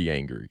obviously pretty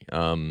angry,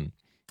 and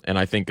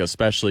I think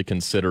especially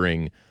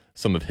considering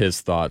some of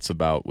his thoughts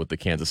about with the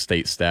Kansas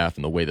State staff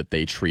and the way that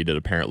they treated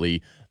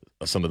apparently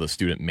some of the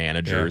student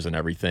managers and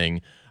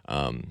everything.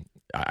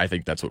 I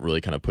think that's what really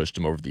kind of pushed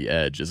him over the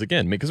edge, is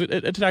again, because it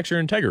attacks your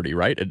integrity,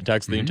 right? It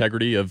attacks the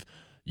integrity of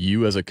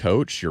you as a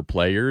coach, your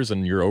players,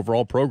 and your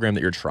overall program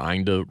that you're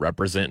trying to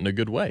represent in a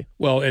good way.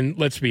 Well, and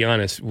let's be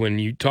honest, when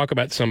you talk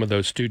about some of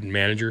those student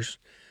managers,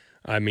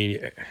 I mean,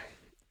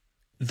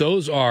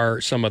 those are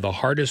some of the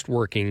hardest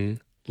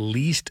working,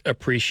 least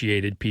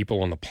appreciated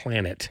people on the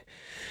planet.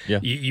 Yeah,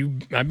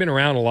 I've been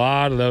around a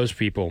lot of those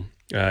people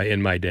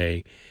in my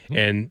day,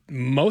 and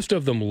most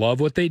of them love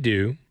what they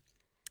do.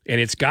 And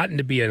it's gotten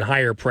to be a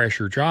higher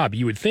pressure job.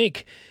 You would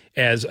think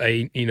as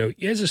a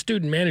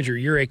student manager,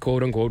 you're a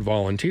quote unquote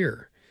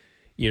volunteer.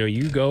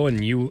 You go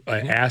and you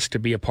ask to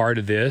be a part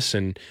of this,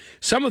 and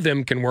some of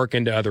them can work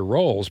into other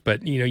roles,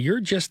 but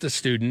you're just a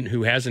student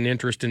who has an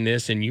interest in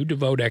this, and you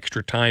devote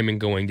extra time in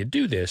going to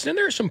do this. And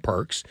there are some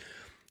perks.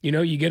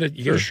 You get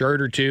a shirt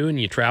or two, and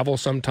you travel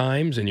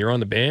sometimes, and you're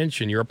on the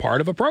bench, and you're a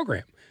part of a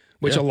program,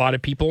 which a lot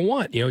of people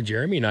want.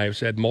 Jeremy and I have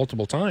said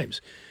multiple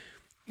times,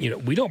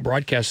 we don't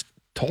broadcast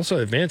Tulsa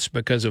events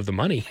because of the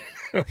money.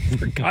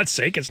 For God's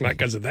sake, it's not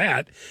because of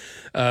that.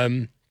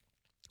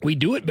 We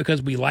do it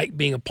because we like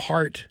being a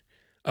part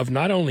of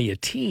not only a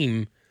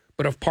team,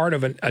 but of part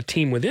of a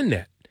team within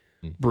that.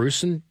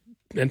 Bruce and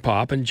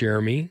Pop and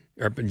Jeremy,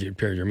 or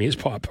Jeremy is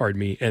Pop, pardon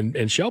me,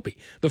 and Shelby.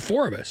 The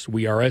 4 of us,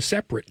 we are a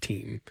separate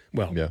team.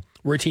 Well,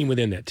 we're a team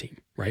within that team,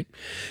 right?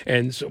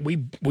 And so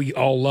we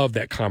all love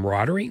that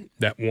camaraderie,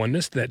 that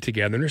oneness, that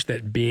togetherness,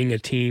 that being a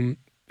team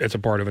that's a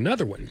part of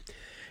another one.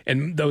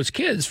 And those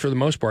kids, for the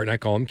most part, and I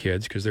call them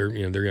kids because they're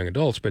young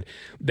adults, but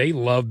they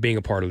love being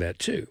a part of that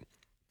too.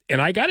 And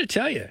I got to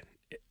tell you,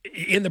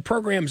 in the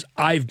programs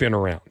I've been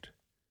around,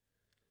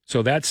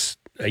 so that's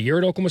a year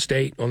at Oklahoma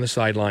State on the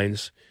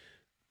sidelines,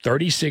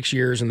 36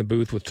 years in the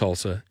booth with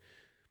Tulsa,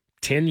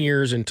 10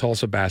 years in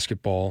Tulsa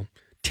basketball,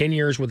 10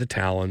 years with the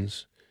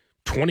Talons,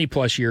 20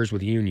 plus years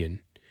with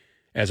Union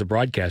as a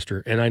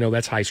broadcaster. And I know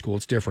that's high school,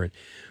 it's different.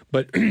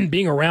 But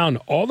being around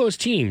all those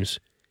teams,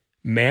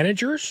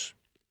 managers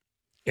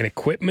and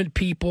equipment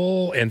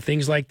people and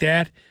things like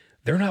that,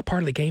 they're not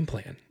part of the game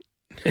plan.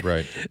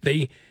 Right.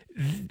 A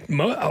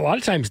lot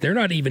of times they're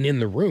not even in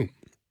the room.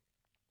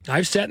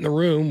 I've sat in the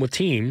room with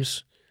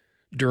teams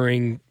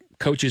during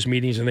coaches'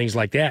 meetings and things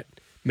like that.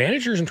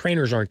 Managers and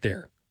trainers aren't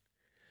there.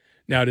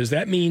 Now, does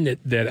that mean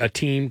that a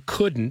team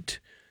couldn't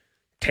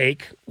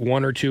take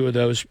 1 or 2 of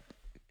those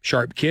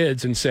sharp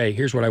kids and say,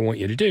 here's what I want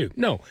you to do?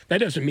 No, that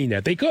doesn't mean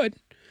that. They could.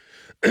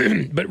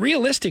 But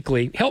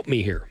realistically, help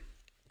me here.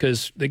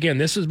 because, again,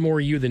 this is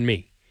more you than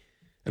me.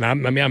 And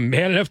I'm man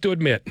enough to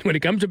admit, when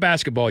it comes to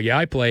basketball, yeah,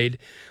 I played.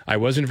 I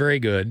wasn't very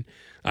good.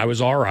 I was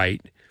all right.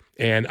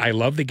 And I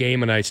love the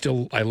game, and I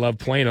love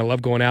playing. I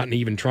love going out and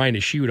even trying to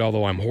shoot,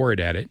 although I'm horrid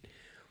at it.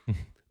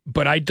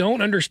 But I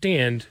don't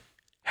understand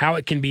how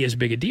it can be as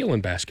big a deal in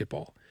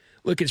basketball.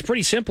 Look, it's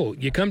pretty simple.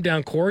 You come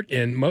down court,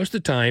 and most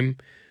of the time,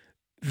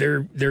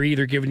 they're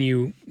either giving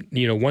you,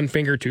 1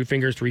 finger, 2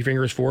 fingers, 3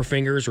 fingers, 4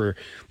 fingers, or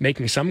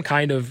making some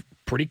kind of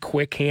pretty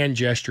quick hand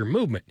gesture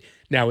movement.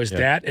 Now, is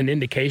that an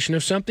indication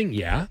of something?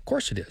 Yeah, of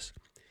course it is.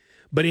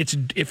 But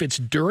if it's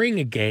during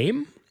a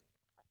game,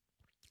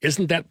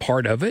 isn't that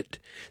part of it?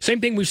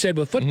 Same thing we've said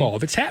with football. Mm-hmm.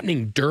 If it's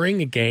happening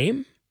during a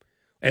game,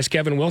 as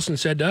Kevin Wilson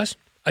said to us,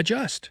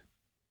 adjust.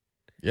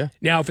 Yeah.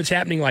 Now, if it's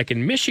happening like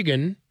in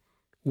Michigan,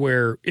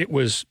 where it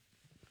was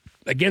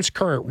against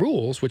current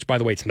rules, which, by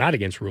the way, it's not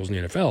against rules in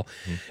the NFL,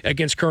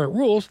 against current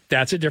rules,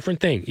 that's a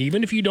different thing.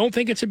 Even if you don't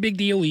think it's a big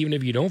deal, even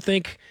if you don't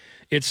think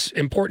it's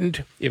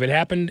important, if it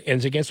happened and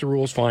it's against the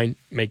rules, fine,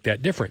 make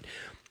that different.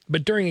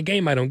 But during a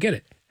game, I don't get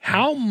it.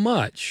 How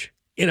much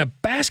in a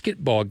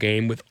basketball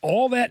game with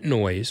all that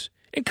noise,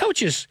 and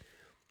coaches,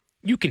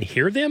 you can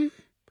hear them,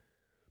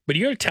 but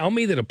you're going to tell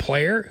me that a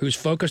player who's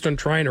focused on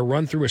trying to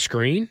run through a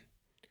screen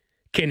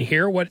can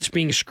hear what's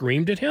being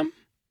screamed at him?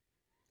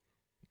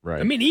 Right.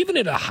 I mean, even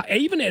at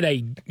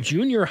a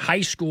junior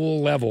high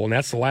school level, and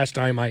that's the last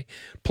time I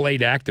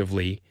played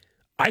actively,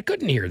 I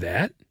couldn't hear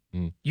that.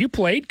 You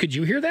played? Could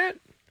you hear that?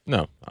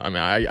 No. I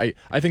mean,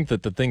 I think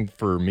that the thing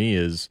for me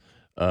is,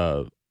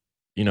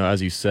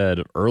 as you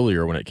said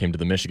earlier when it came to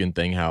the Michigan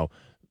thing, how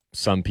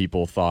some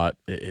people thought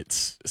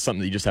it's something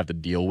that you just have to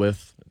deal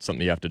with. It's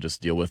something you have to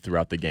just deal with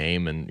throughout the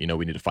game, and,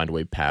 we need to find a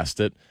way past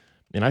it.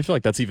 And I feel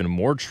like that's even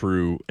more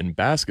true in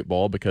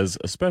basketball because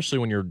especially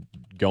when you're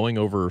going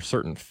over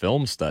certain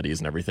film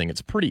studies and everything,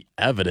 it's pretty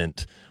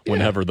evident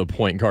whenever the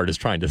point guard is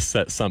trying to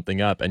set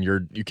something up and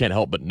you can't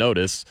help but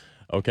notice,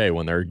 okay,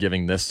 when they're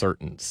giving this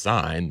certain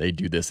sign, they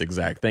do this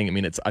exact thing. I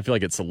mean, I feel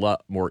like it's a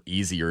lot more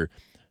easier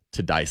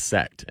to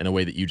dissect in a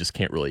way that you just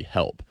can't really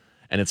help.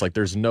 And it's like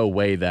there's no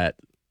way that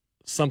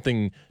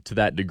something to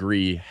that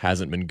degree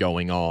hasn't been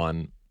going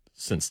on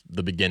since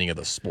the beginning of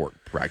the sport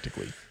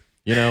practically.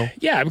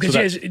 Yeah,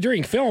 because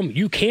during film,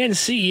 you can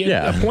see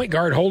a point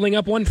guard holding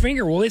up one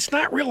finger. Well, it's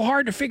not real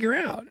hard to figure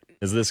out.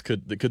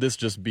 Could this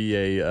just be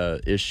a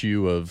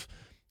issue of,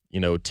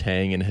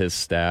 Tang and his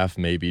staff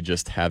maybe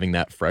just having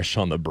that fresh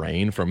on the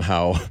brain from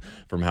how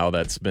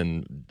that's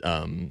been,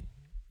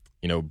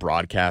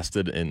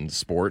 broadcasted in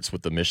sports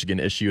with the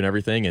Michigan issue and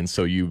everything, and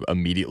so you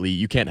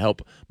can't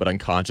help but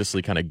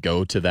unconsciously kind of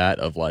go to that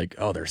of like,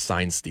 oh, they're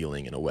sign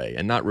stealing in a way,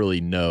 and not really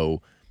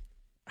know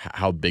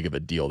how big of a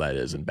deal that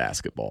is in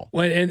basketball.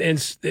 Well, and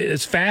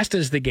as fast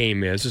as the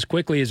game is, as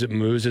quickly as it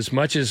moves, as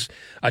much as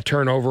a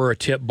turnover, a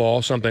tip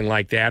ball, something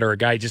like that, or a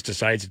guy just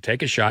decides to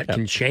take a shot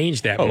can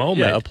change that moment.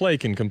 Yeah, a play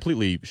can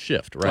completely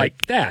shift, right?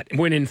 Like that.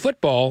 When in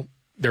football,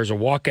 there's a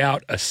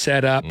walkout, a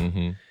setup,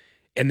 and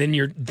then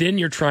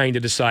you're trying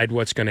to decide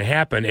what's going to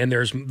happen. And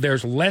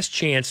there's less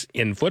chance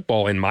in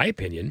football, in my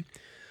opinion.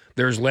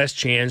 There's less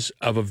chance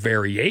of a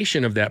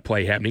variation of that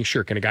play happening.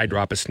 Sure, can a guy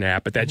drop a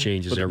snap, but that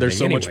changes everything there's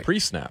so anyway. much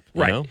pre-snap.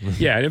 Right.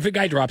 Yeah, and if a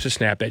guy drops a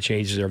snap, that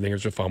changes everything.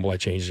 There's a fumble,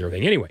 that changes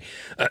everything anyway.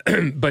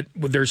 But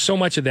there's so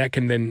much of that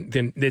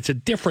then it's a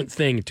different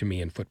thing to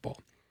me in football.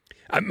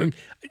 I'm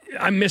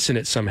missing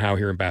it somehow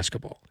here in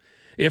basketball.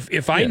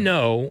 If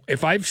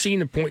I've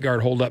seen a point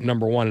guard hold up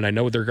number one and I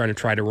know they're going to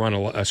try to run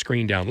a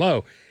screen down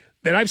low,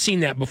 then I've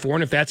seen that before,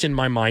 and if that's in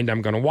my mind,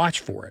 I'm going to watch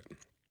for it.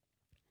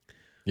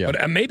 Yeah.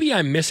 But maybe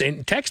I'm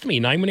missing. Text me,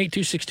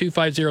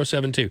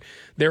 918-262-5072.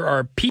 There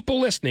are people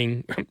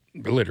listening,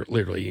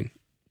 literally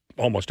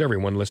almost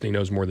everyone listening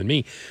knows more than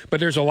me, but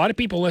there's a lot of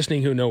people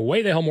listening who know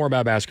way the hell more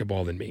about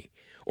basketball than me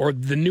or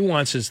the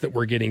nuances that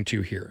we're getting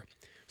to here.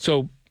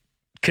 So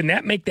can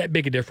that make that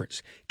big a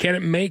difference? Can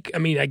it make,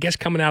 I guess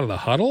coming out of the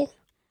huddle,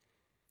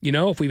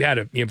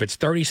 if it's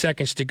 30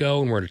 seconds to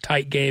go and we're in a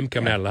tight game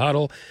coming out of the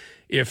huddle,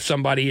 if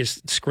somebody is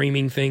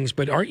screaming things,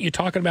 but aren't you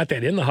talking about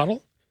that in the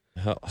huddle?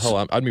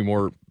 Hell, I'd be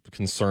more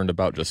concerned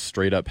about just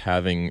straight up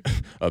having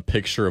a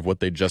picture of what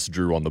they just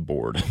drew on the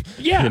board.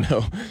 Yeah.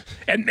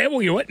 And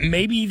you know what?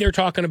 Maybe they're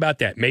talking about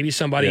that. Maybe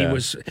somebody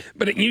was,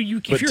 but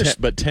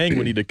but Tang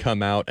would need to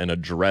come out and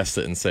address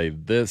it and say,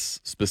 this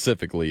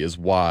specifically is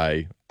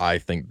why I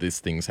think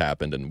these things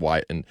happened and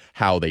why and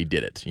how they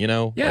did it,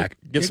 Yeah.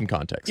 Give some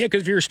context. Yeah,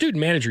 because if you're a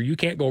student manager, you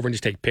can't go over and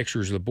just take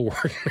pictures of the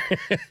board.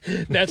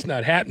 That's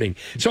not happening.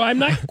 So I'm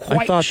not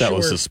quite I thought sure. that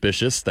was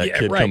suspicious, that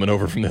kid coming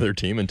over from the other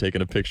team and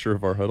taking a picture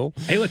of our huddle.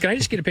 Hey, look, can I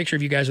just get a picture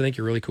of you guys? I think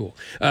you're really cool.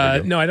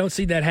 No, I don't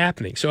see that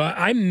happening. So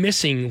I'm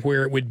missing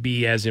where it would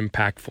be as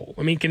impactful.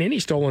 Can any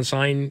stolen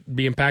sign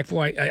be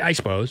impactful? I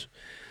suppose.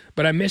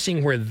 But I'm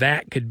missing where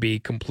that could be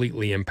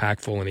completely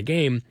impactful in a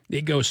game.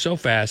 It goes so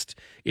fast.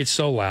 It's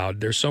so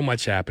loud. There's so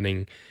much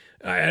happening.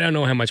 I don't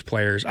know how much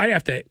players. I'd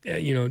have to,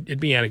 it'd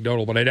be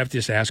anecdotal, but I'd have to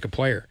just ask a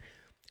player,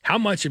 how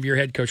much of your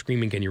head coach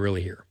screaming can you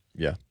really hear?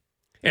 Yeah.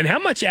 And how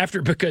much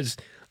after, because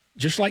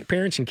just like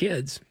parents and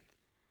kids,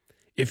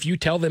 if you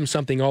tell them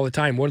something all the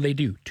time, what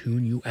do?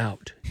 Tune you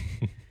out.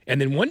 And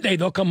then one day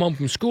they'll come home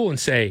from school and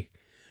say,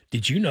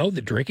 did you know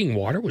that drinking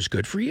water was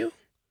good for you?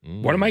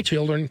 One of my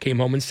children came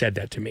home and said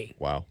that to me.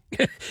 Wow.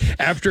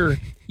 After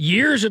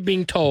years of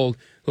being told,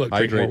 look,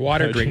 drink more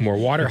water, drink more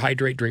water,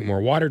 hydrate, drink more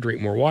water, drink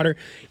more water.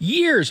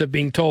 Years of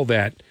being told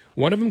that,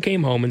 one of them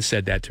came home and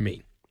said that to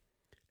me.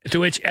 To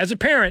which, as a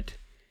parent,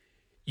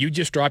 you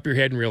just drop your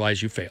head and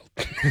realize you failed.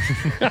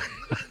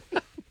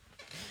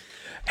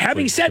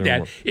 Having said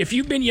that, if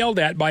you've been yelled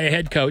at by a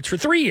head coach for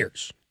 3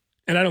 years,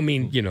 and I don't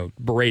mean,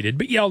 berated,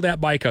 but yelled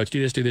at by a coach,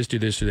 do this, do this, do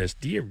this, do this,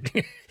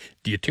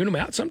 do you tune them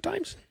out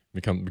sometimes?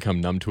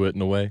 Become numb to it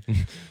in a way.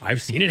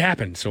 I've seen it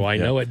happen, so I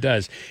know it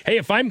does. Hey,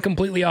 if I'm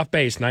completely off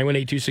base,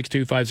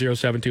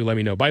 918-262-5072, let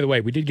me know. By the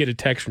way, we did get a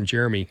text from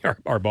Jeremy,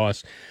 our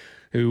boss,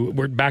 who,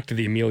 we're back to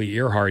the Amelia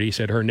Earhart. He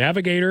said her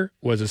navigator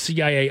was a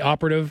CIA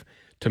operative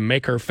to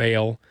make her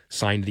fail,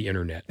 signed the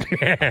internet.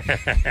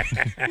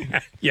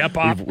 Yeah,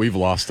 Pop. We've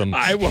lost them.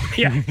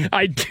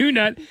 I do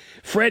not.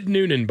 Fred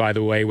Noonan, by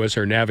the way, was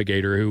her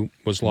navigator who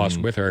was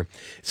lost with her.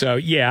 So,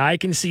 yeah, I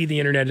can see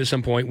the internet at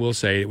some point will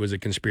say it was a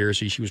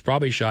conspiracy. She was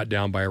probably shot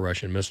down by a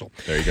Russian missile.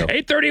 There you go.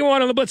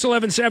 8:31 on the Blitz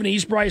 1170.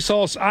 He's Bryce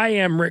Hulse. I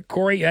am Rick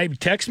Couri. Hey,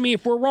 text me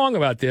if we're wrong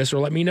about this or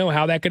let me know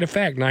how that could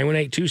affect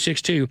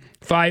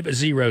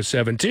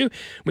 918-262-5072.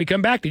 We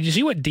come back. Did you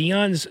see what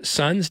Dion's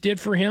sons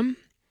did for him?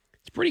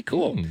 It's pretty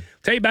cool.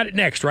 Tell you about it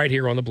next, right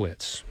here on the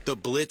Blitz. The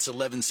Blitz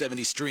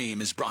 1170 stream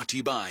is brought to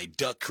you by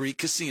Duck Creek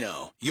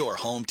Casino, your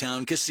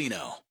hometown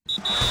casino.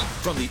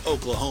 From the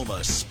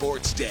Oklahoma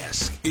Sports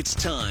Desk, it's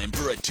time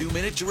for a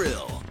 2-minute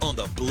drill on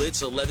the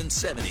Blitz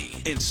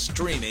 1170 and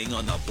streaming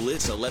on the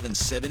Blitz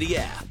 1170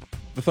 app.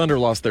 The Thunder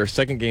lost their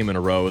second game in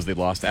a row as they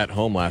lost at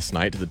home last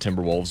night to the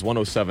Timberwolves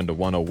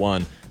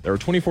 107-101. There were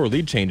 24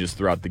 lead changes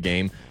throughout the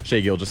game.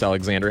 Shai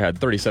Gilgeous-Alexander had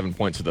 37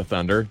 points for the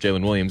Thunder.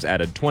 Jalen Williams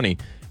added 20,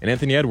 and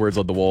Anthony Edwards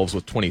led the Wolves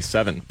with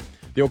 27.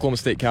 The Oklahoma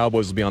State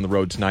Cowboys will be on the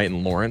road tonight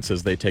in Lawrence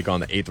as they take on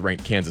the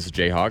 8th-ranked Kansas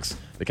Jayhawks.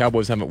 The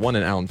Cowboys haven't won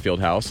in Allen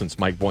Fieldhouse since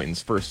Mike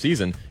Boynton's first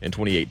season in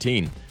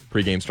 2018.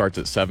 Pre-game starts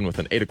at 7 with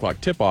an 8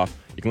 o'clock tip-off.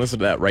 You can listen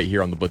to that right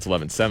here on the Blitz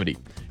 1170.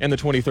 And the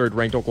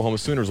 23rd-ranked Oklahoma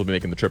Sooners will be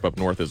making the trip up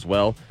north as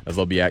well, as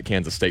they'll be at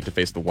Kansas State to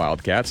face the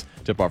Wildcats.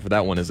 Tip-off for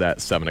that one is at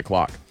 7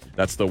 o'clock.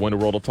 That's the Winter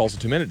World of Tulsa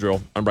 2-minute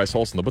drill. I'm Bryce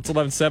Hulse on the Blitz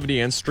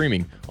 1170 and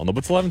streaming on the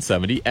Blitz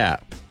 1170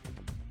 app.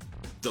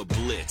 The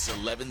Blitz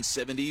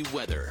 1170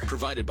 weather,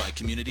 provided by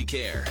Community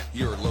Care,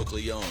 your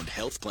locally owned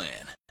health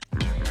plan.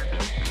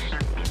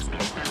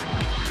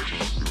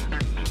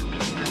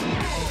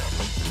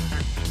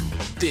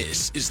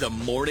 This is the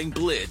Morning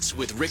Blitz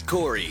with Rick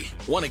Couri.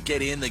 Want to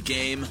get in the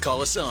game?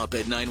 Call us up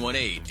at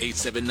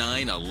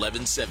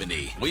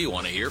 918-879-1170. We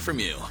want to hear from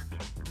you.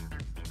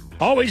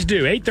 Always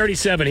do.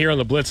 8:37 here on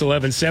the Blitz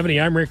 1170.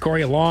 I'm Rick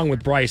Couri along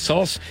with Bryce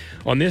Hulse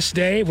on this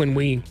day when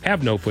we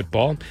have no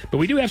football, but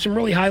we do have some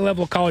really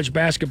high-level college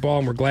basketball,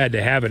 and we're glad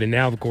to have it. And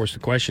now, of course, the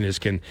question is,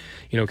 can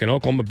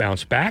Oklahoma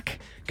bounce back?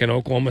 Can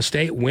Oklahoma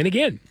State win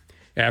again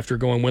after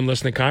going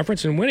winless in the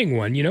conference and winning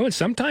one? And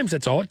sometimes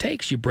that's all it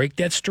takes. You break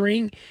that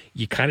string,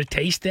 you kind of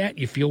taste that,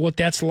 you feel what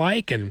that's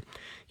like, and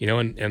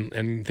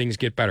things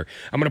get better.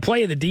 I'm going to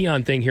play you the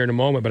Dion thing here in a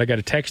moment, but I got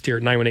a text here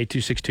at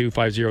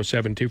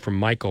 918-262-5072 from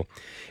Michael.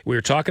 We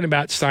were talking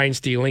about sign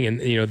stealing,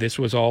 and this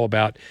was all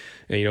about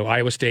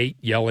Iowa State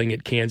yelling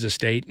at Kansas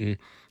State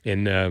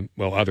and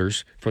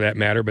others for that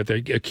matter, but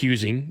they're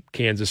accusing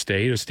Kansas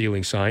State of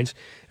stealing signs.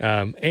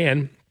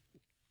 And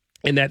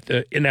in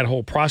that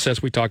whole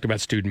process, we talked about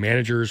student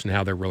managers and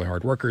how they're really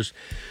hard workers.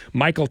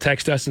 Michael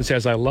texts us and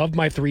says, "I love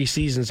my 3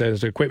 seasons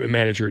as an equipment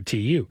manager at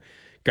TU.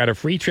 Got a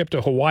free trip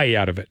to Hawaii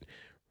out of it.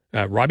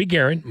 Robbie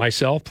Guerin,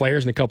 myself,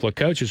 players, and a couple of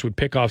coaches would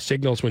pick off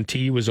signals when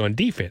TU was on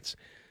defense.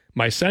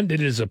 My son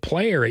did it as a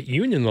player at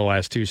Union the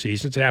last 2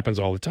 seasons. It happens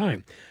all the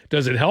time.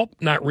 Does it help?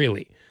 Not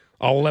really.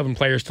 All 11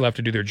 players still have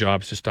to do their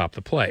jobs to stop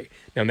the play."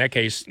 Now, in that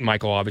case,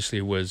 Michael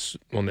obviously was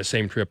on the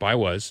same trip I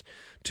was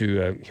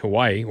to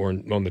Hawaii, or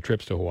on the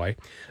trips to Hawaii.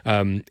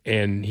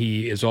 And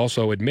he is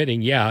also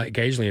admitting,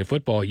 occasionally in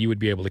football, you would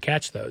be able to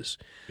catch those.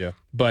 Yeah.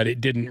 But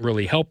it didn't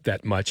really help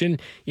that much. And,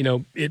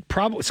 it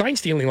probably, sign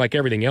stealing, like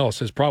everything else,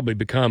 has probably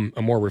become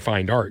a more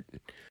refined art.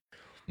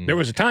 There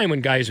was a time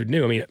when guys who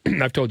knew,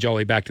 I've told you all the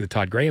way back to the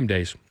Todd Graham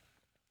days,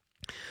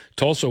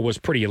 Tulsa was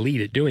pretty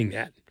elite at doing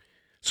that.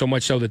 So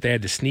much so that they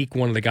had to sneak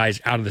one of the guys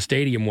out of the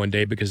stadium one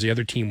day because the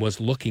other team was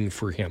looking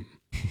for him.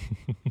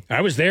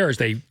 I was there as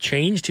they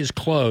changed his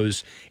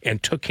clothes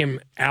and took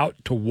him out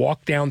to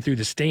walk down through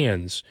the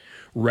stands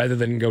rather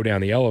than go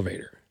down the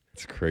elevator.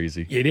 It's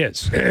crazy. It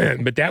is.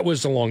 But that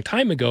was a long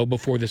time ago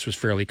before this was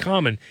fairly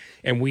common,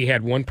 and we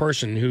had one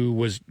person who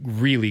was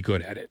really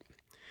good at it.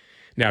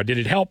 Now, did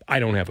it help? I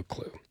don't have a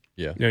clue.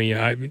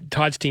 Yeah.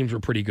 Todd's teams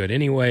were pretty good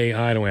anyway.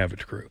 I don't have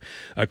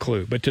a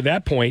clue. But to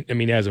that point,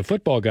 as a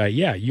football guy,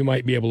 you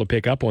might be able to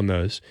pick up on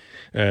those.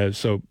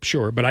 So,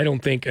 sure. But I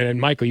don't think,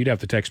 and Michael, you'd have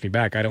to text me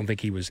back, I don't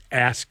think he was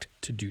asked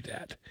to do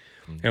that.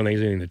 I don't think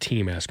there's anything the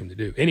team asked him to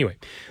do. Anyway,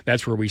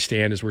 that's where we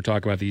stand as we're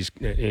talking about these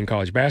in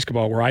college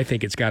basketball, where I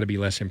think it's got to be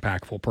less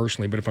impactful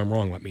personally. But if I'm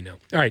wrong, let me know.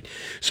 All right.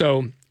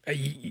 So,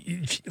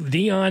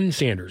 Deion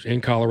Sanders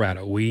in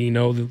Colorado, we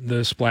know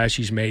the splash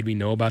he's made. We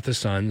know about the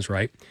Suns,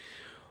 right?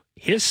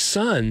 His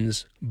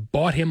sons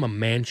bought him a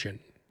mansion.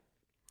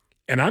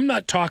 And I'm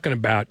not talking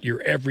about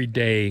your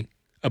everyday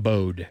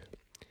abode.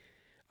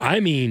 I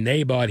mean,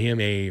 they bought him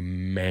a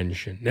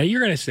mansion. Now,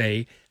 you're going to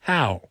say,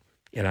 how?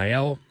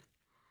 NIL?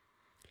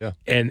 Yeah.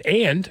 And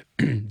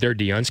they're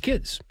Deion's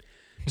kids.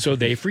 So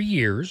they, for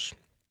years,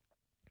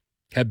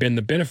 have been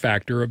the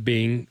benefactor of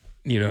being,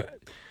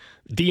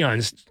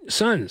 Deion's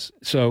sons.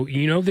 So,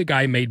 the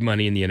guy made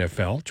money in the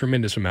NFL,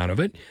 tremendous amount of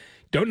it.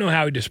 Don't know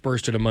how he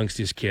dispersed it amongst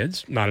his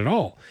kids, not at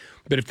all.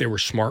 But if they were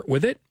smart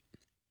with it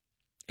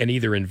and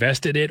either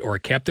invested it or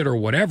kept it or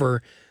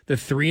whatever, the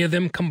three of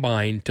them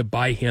combined to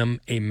buy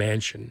him a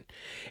mansion.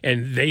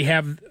 And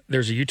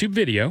there's a YouTube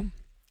video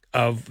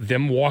of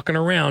them walking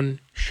around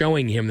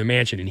showing him the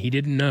mansion, and he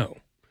didn't know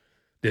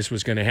this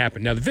was going to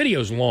happen. Now, the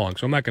video's long,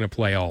 so I'm not going to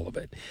play all of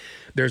it.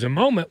 There's a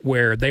moment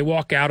where they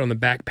walk out on the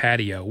back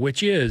patio,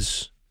 which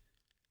is,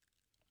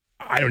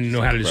 I don't even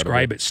know how to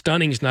describe it.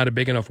 Stunning's not a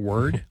big enough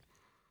word.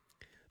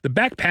 The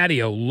back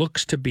patio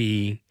looks to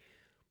be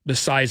the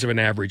size of an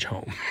average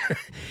home.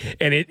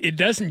 And it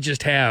doesn't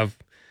just have,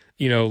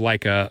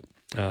 like a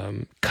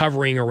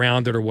covering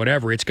around it or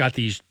whatever. It's got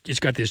this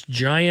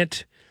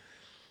giant,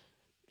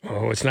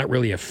 it's not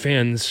really a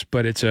fence,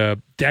 but it's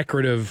a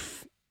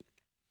decorative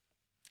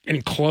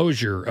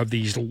enclosure of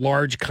these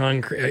large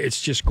concrete.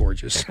 It's just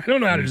gorgeous. I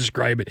don't know how to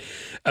describe it.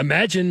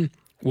 Imagine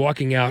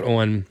walking out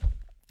on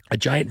a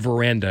giant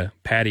veranda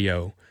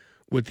patio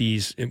with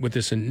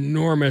this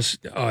enormous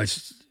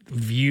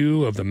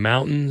view of the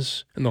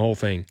mountains and the whole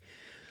thing.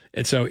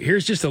 And so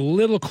here's just a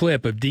little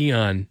clip of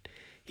Deion.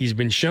 He's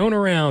been shown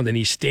around and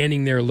he's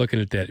standing there looking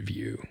at that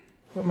view.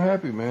 I'm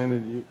happy,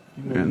 man.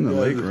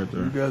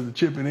 You guys are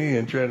chipping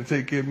in, trying to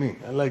take care of me.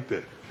 I like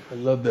that. I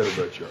love that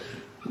about y'all.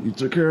 You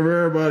took care of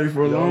everybody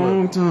for a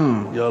long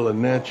time. Y'all are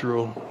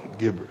natural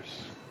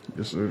givers.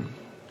 Yes, sir.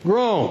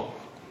 Grown.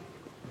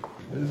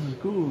 This is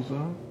cool,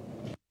 son.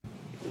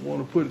 I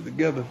want to put it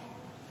together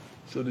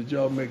so that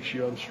y'all make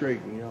sure I'm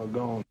straight and y'all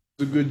gone.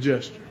 It's a good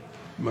gesture.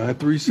 My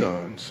 3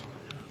 sons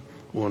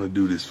want to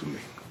do this for me.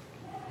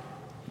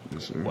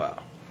 Yes, sir.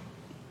 Wow.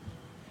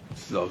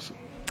 This is awesome.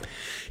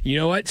 You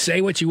know what? Say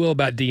what you will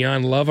about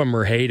Deion, love him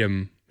or hate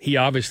him. He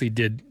obviously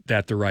did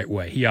that the right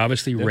way. He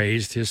obviously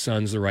raised his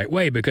sons the right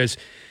way because,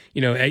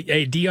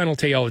 Deion will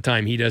tell you all the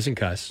time he doesn't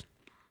cuss.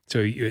 So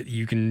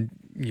you can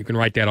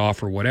write that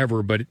off or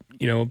whatever, but,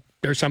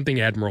 there's something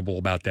admirable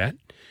about that.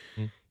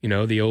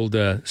 The old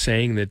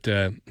saying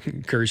that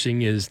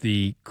cursing is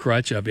the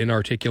crutch of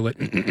inarticulate.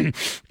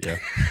 Yeah.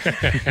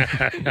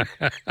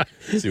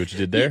 See what you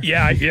did there?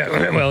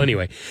 Yeah. Well,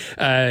 anyway,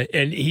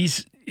 and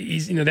he's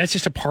that's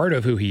just a part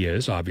of who he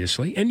is,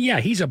 obviously. And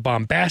yeah, he's a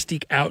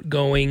bombastic,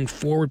 outgoing,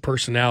 forward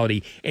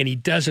personality, and he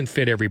doesn't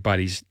fit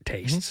everybody's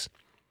tastes.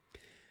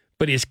 Mm-hmm.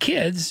 But his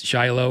kids,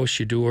 Shiloh,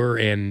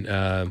 Shadur,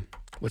 and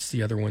what's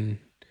the other one?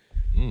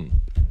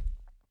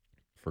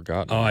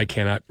 Forgotten. Oh, I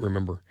cannot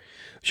remember.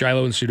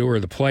 Shiloh and Shadur are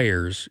the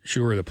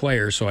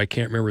players. So I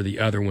can't remember the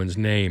other one's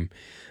name.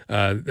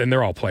 And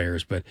they're all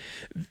players. But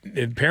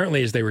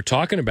apparently, as they were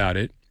talking about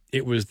it,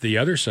 it was the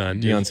other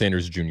son. Deion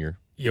Sanders Jr.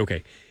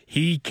 Okay.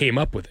 He came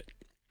up with it.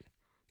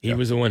 He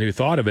was the one who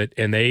thought of it,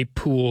 and they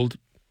pooled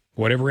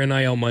whatever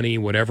NIL money,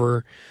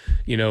 whatever,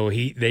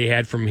 they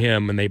had from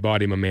him, and they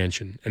bought him a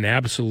mansion, an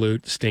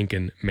absolute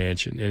stinking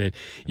mansion. And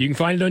you can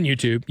find it on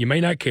YouTube. You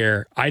may not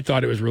care. I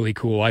thought it was really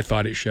cool. I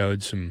thought it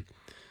showed some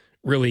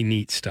really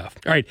neat stuff.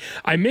 All right.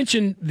 I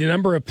mentioned the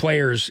number of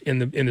players in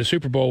the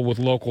Super Bowl with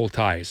local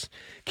ties.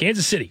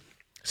 Kansas City,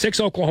 6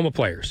 Oklahoma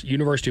players.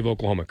 University of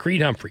Oklahoma,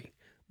 Creed Humphrey,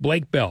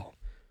 Blake Bell,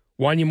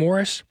 Wanya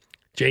Morris,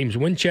 James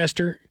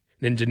Winchester,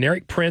 then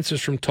Deneric Prince is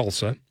from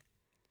Tulsa.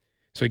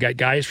 So we got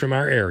guys from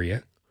our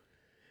area.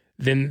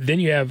 Then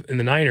you have, in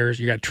the Niners,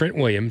 you got Trent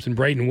Williams and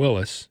Braden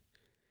Willis.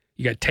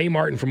 You got Tay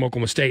Martin from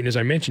Oklahoma State. And as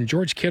I mentioned,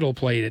 George Kittle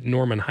played at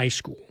Norman High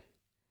School.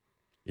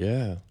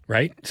 Yeah.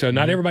 Right? So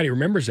not everybody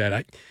remembers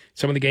that.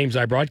 Some of the games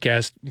I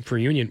broadcast for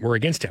Union were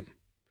against him.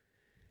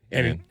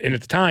 And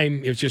at the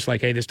time, it was just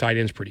like, hey, this tight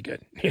end's pretty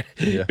good.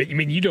 Yeah. But,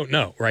 you don't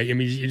know, right?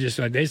 You just,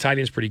 this tight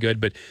end's pretty good,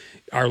 but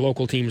our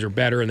local teams are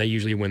better, and they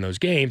usually win those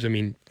games.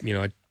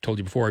 I told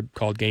you before, I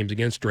called games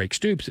against Drake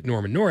Stoops at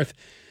Norman North,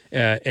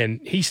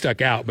 and he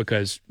stuck out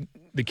because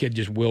the kid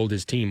just willed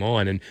his team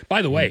on. And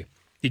by the way,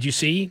 did you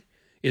see?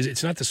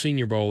 It's not the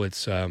Senior Bowl,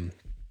 it's... the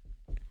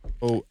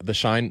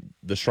Shrine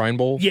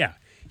Bowl? Yeah.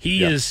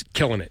 He is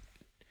killing it.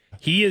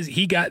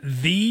 He got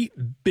the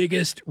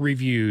biggest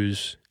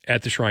reviews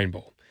at the Shrine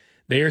Bowl.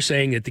 They are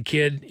saying that the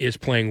kid is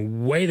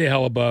playing way the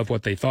hell above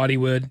what they thought he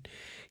would.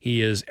 He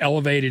has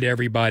elevated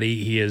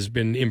everybody. He has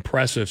been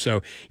impressive.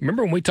 So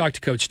remember when we talked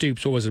to Coach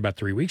Stoops, what was it, about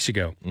 3 weeks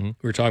ago? Mm-hmm.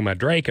 We were talking about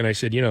Drake, and I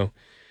said,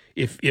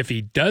 if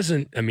he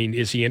doesn't,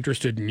 is he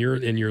interested in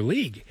your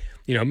league?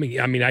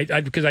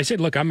 Because I said,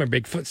 look, I'm a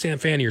big fan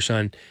of your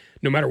son.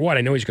 No matter what,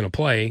 I know he's going to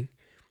play.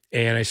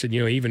 And I said,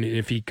 even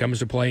if he comes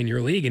to play in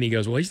your league, and he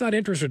goes, well, he's not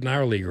interested in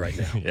our league right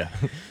now.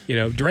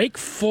 Yeah. Drake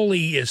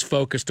fully is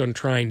focused on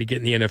trying to get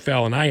in the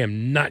NFL, and I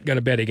am not going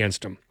to bet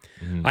against him.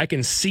 Mm-hmm. I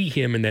can see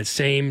him in that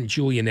same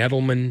Julian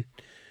Edelman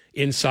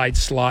inside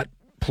slot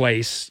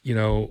place.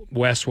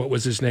 Wes, what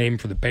was his name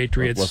for the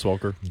Patriots? Wes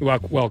Welker.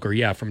 Welker,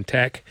 yeah, from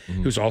Tech,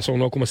 who's also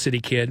an Oklahoma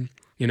City kid,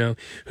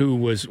 who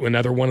was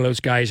another one of those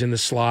guys in the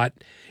slot.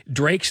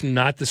 Drake's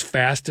not the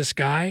fastest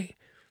guy,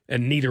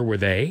 and neither were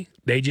they.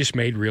 They just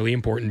made really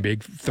important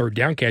big third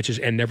down catches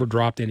and never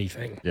dropped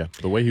anything. Yeah,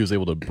 the way he was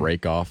able to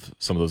break off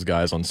some of those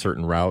guys on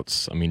certain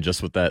routes, I mean,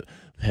 just with that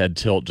head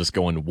tilt just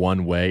going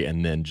one way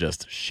and then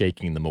just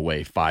shaking them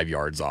away 5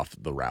 yards off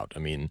the route. I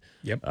mean,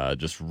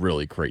 just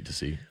really great to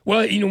see. Well,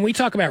 when we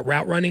talk about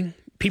route running,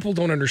 people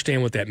don't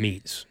understand what that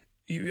means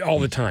all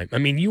the time. I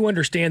mean, you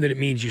understand that it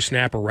means you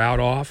snap a route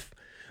off,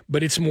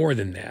 but it's more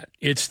than that.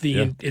 It's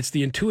the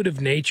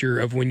intuitive nature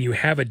of when you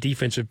have a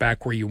defensive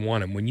back where you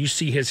want him, when you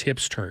see his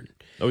hips turn.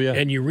 Oh, yeah.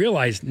 And you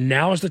realize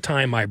now is the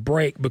time I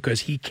break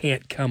because he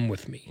can't come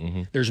with me.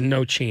 Mm-hmm. There's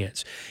no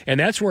chance. And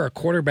that's where a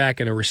quarterback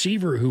and a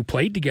receiver who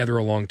played together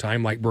a long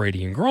time, like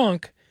Brady and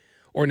Gronk,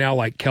 or now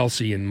like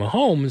Kelsey and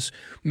Mahomes,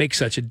 make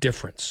such a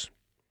difference.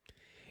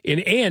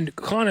 And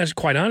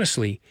quite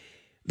honestly,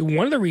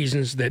 one of the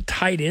reasons that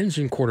tight ends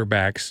and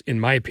quarterbacks, in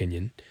my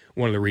opinion,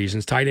 one of the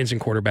reasons tight ends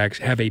and quarterbacks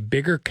have a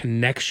bigger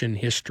connection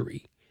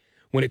history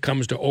when it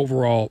comes to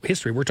overall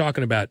history. We're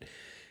talking about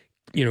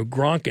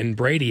Gronk and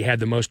Brady had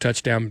the most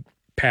touchdown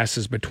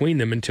passes between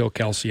them until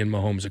Kelsey and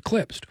Mahomes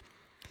eclipsed,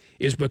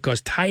 is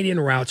because tight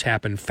end routes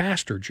happen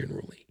faster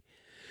generally.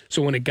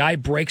 So when a guy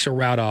breaks a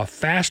route off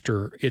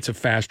faster, it's a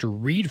faster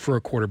read for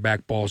a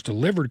quarterback, ball's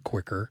delivered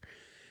quicker,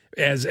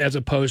 as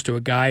opposed to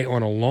a guy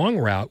on a long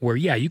route where,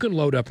 you can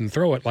load up and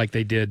throw it like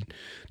they did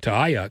to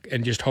Ayuk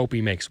and just hope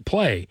he makes a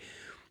play.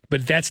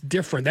 But that's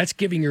different. That's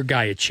giving your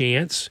guy a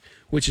chance,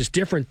 which is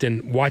different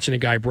than watching a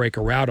guy break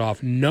a route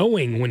off,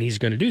 knowing when he's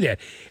going to do that.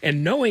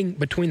 And knowing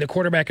between the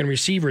quarterback and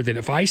receiver that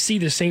if I see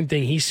the same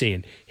thing he's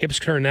seeing, hips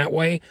turn that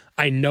way,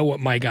 I know what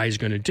my guy's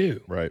going to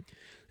do. Right.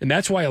 And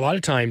that's why a lot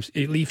of times,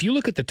 if you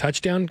look at the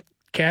touchdown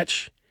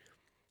catch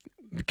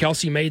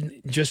Kelsey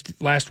made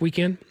just last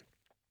weekend,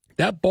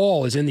 that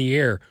ball is in the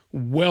air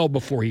well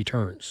before he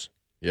turns.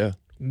 Yeah.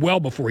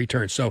 Well before he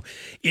turns. So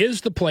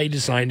is the play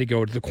designed to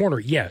go to the corner?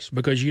 Yes,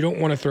 because you don't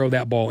want to throw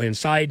that ball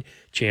inside.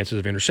 Chances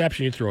of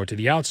interception, you throw it to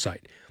the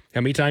outside.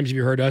 How many times have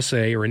you heard us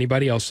say or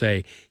anybody else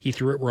say he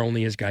threw it where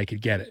only his guy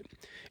could get it?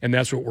 And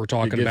that's what we're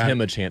talking about. Give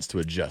him a chance to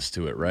adjust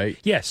to it, right?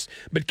 Yes,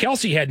 but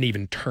Kelsey hadn't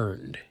even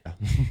turned.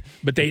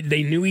 But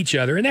they knew each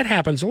other, and that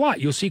happens a lot.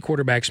 You'll see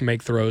quarterbacks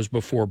make throws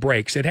before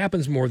breaks. It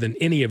happens more than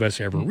any of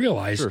us ever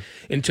realize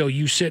until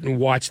you sit and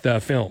watch the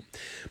film.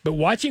 But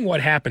watching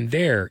what happened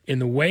there, in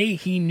the way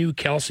he knew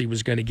Kelsey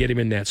was going to get him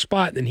in that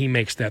spot, then he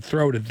makes that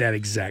throw to that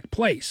exact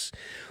place.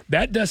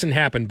 That doesn't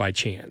happen by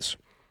chance.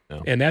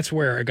 No. And that's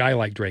where a guy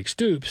like Drake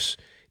Stoops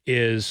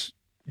is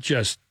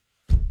just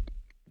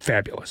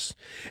fabulous.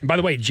 And by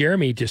the way,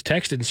 Jeremy just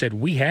texted and said,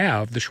 we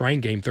have the Shrine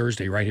game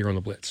Thursday right here on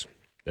the Blitz.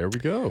 There we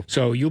go.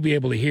 So you'll be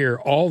able to hear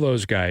all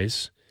those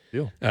guys,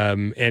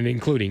 and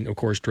including, of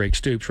course, Drake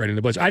Stoops right in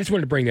the Blitz. I just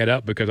wanted to bring that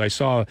up because I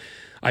saw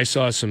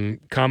some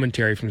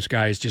commentary from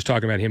guys just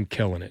talking about him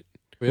killing it,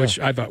 which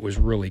I thought was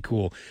really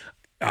cool.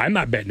 I'm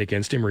not betting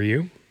against him, are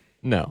you?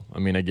 No. I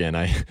mean, again,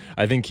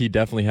 I think he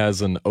definitely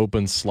has an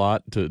open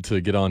slot to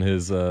get on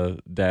his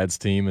dad's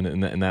team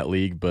in that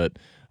league, but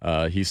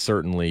he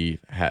certainly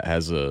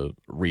has a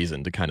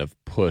reason to kind of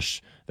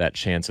push that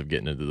chance of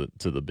getting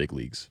into the big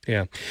leagues.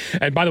 Yeah.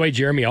 And by the way,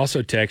 Jeremy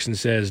also texts and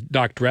says,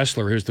 Doc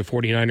Dressler, who's the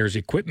 49ers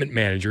equipment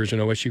manager, is an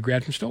OSU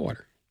grad from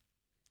Stillwater.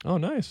 Oh,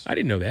 nice. I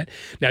didn't know that.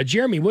 Now,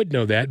 Jeremy would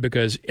know that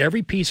because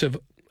every piece of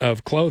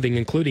clothing,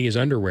 including his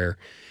underwear,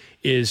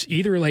 is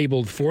either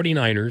labeled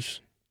 49ers.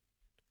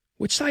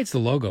 Which side's the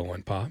logo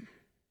on, Pop?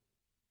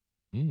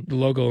 The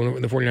logo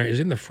on the 49ers is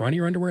in the front of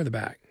your underwear or the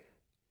back?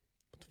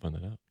 Let's find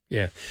that out.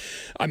 Yeah.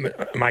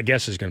 My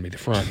guess is going to be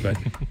the front, but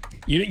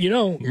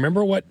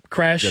remember what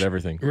Crash Get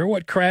everything. Remember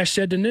what Crash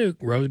said to Nuke?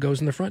 Rose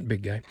goes in the front,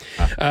 big guy.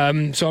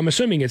 So I'm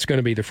assuming it's going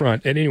to be the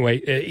front. And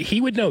anyway,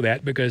 he would know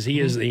that because he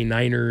is the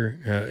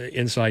Niner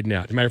inside and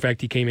out. As a matter of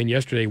fact, he came in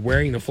yesterday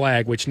wearing the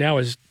flag, which now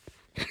is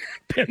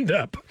pinned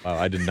up.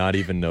 I did not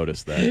even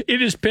notice that.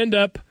 It is pinned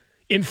up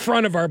in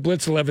front of our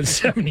Blitz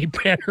 1170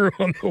 banner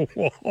on the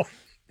wall.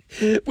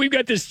 We've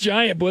got this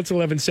giant Blitz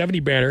 1170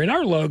 banner, and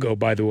our logo,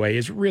 by the way,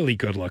 is really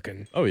good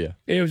looking. Oh yeah,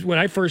 it was when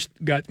I first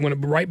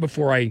right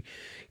before I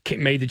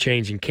made the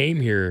change and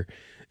came here.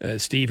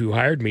 Steve, who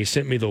hired me,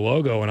 sent me the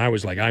logo, and I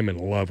was like, I'm in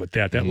love with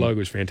that. That logo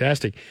is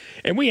fantastic.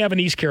 And we have an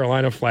East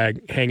Carolina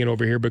flag hanging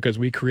over here because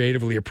we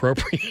creatively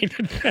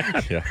appropriated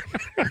that. Yeah.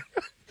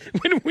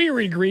 When we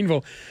were in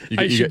Greenville,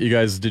 you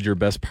guys did your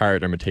best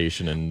pirate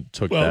imitation and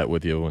took that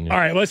with you. All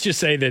right, let's just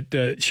say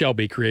that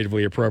Shelby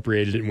creatively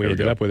appropriated it and we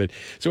ended up with it.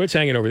 So it's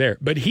hanging over there.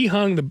 But he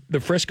hung the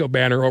Frisco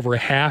banner over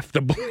half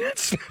the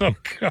Blitz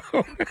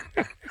logo.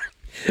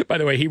 By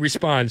the way, he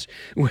responds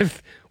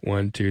with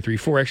 1, 2, 3,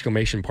 4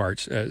 exclamation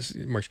parts.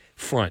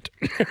 Front.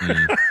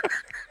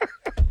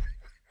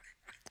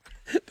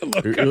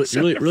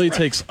 Really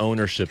takes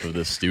ownership of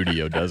this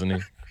studio, doesn't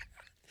he?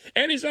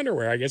 And his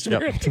underwear, I guess.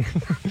 Yep.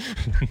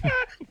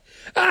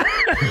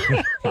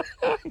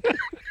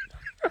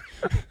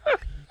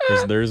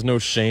 There's no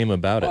shame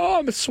about it. Oh,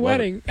 I'm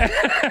sweating.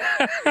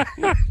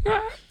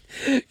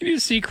 You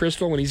see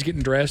Crystal when he's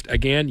getting dressed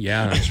again?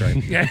 Yeah, that's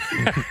right.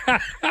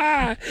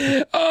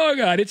 Oh,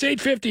 God. It's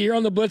 8:50 here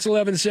on the Blitz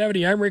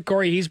 1170. I'm Rick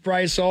Couri. He's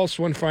Bryce Saltz.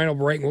 One final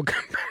break. We'll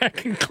come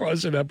back and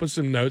close it up with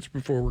some notes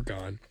before we're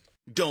gone.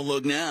 Don't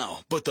look now,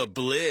 but the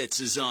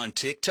Blitz is on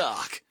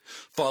TikTok.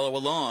 Follow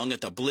along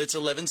at the Blitz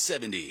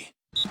 1170.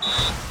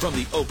 From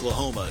the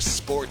Oklahoma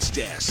Sports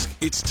Desk,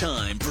 it's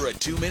time for a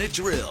 2-minute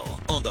drill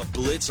on the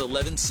Blitz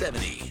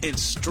 1170 and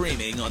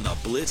streaming on the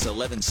Blitz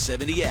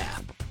 1170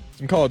 app.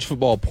 Some college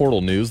football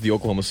portal news. The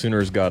Oklahoma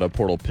Sooners got a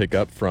portal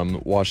pickup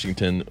from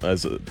Washington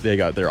as they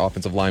got their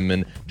offensive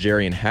lineman,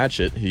 Jarian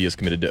Hatchett. He is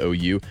committed to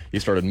OU. He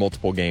started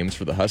multiple games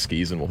for the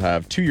Huskies and will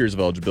have 2 years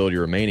of eligibility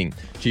remaining.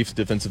 Chiefs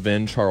defensive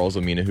end Charles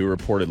Omenihu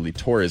reportedly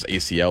tore his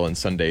ACL in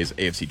Sunday's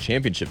AFC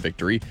Championship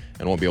victory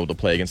and won't be able to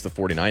play against the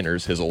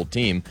 49ers, his old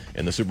team,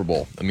 in the Super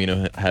Bowl.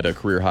 Omenihu had a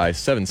career-high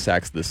 7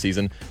 sacks this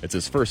season. It's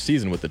his first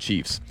season with the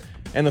Chiefs.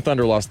 And the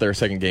Thunder lost their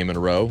second game in a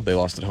row. They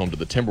lost at home to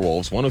the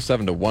Timberwolves,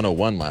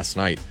 107-101 last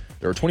night.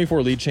 There were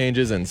 24 lead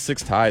changes and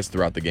 6 ties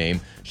throughout the game.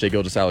 Shai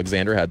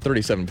Gilgeous-Alexander had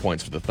 37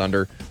 points for the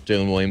Thunder.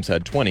 Jalen Williams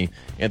had 20.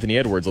 Anthony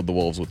Edwards led the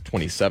Wolves with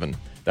 27.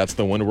 That's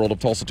the Winter World of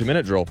Tulsa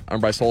 2-minute drill. I'm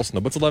Bryce Saltz on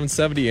the Blitz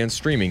 1170 and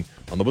streaming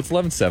on the Blitz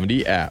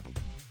 1170 app.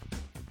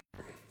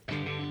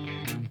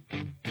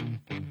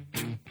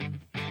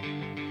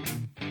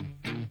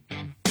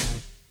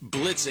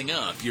 Blitzing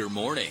up your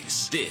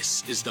mornings.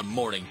 This is the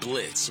Morning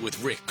Blitz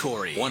with Rick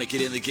Couri. Want to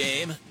get in the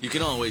game? You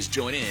can always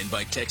join in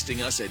by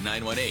texting us at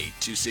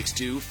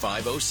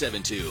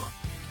 918-262-5072.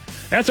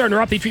 That's our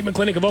Neuropathy Treatment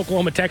Clinic of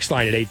Oklahoma text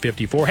line at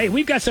 854. Hey,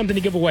 we've got something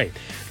to give away.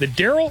 The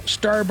Daryl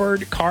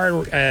Starbird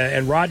Car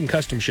and Rod and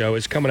Custom Show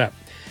is coming up.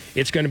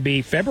 It's going to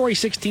be February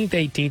 16th,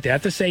 18th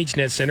at the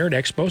SageNet Center at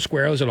Expo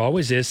Square, as it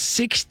always is.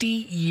 60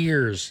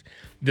 years.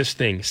 This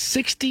thing,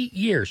 60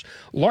 years.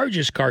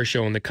 Largest car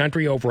show in the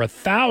country, over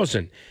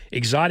 1,000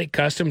 exotic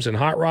customs and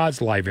hot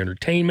rods, live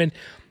entertainment.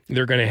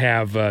 They're going to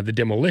have the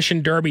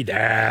Demolition Derby.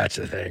 That's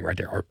the thing right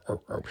there.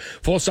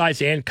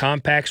 Full-size and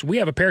compacts. We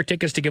have a pair of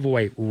tickets to give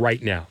away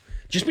right now.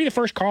 Just be the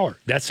first caller.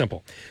 That's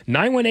simple.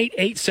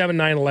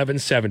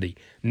 918-879-1170.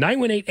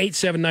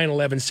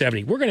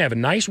 918-879-1170. We're going to have a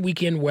nice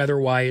weekend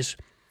weather-wise.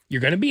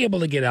 You're going to be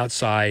able to get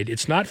outside.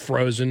 It's not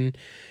frozen.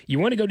 You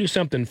want to go do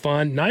something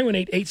fun,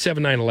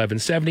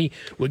 918-879-1170.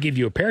 We'll give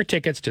you a pair of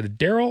tickets to the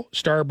Daryl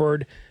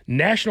Starbird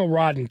National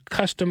Rod and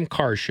Custom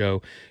Car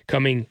Show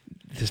coming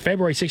this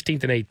February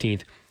 16th and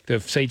 18th to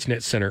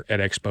SageNet Center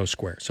at Expo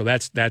Square. So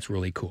that's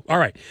really cool. All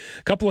right,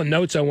 a couple of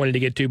notes I wanted to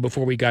get to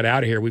before we got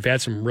out of here. We've had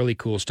some really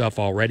cool stuff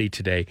already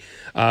today.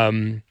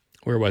 Where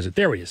was it?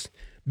 There it is.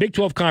 Big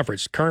 12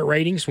 Conference, current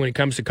ratings when it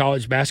comes to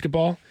college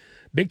basketball.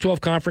 Big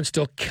 12 Conference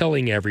still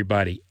killing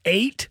everybody.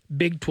 8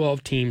 Big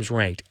 12 teams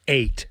ranked.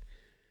 8.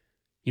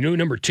 You know who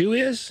number 2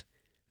 is?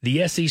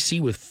 The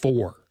SEC with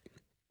 4.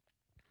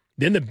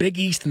 Then the Big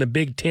East and the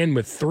Big 10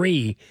 with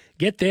 3.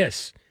 Get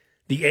this.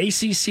 The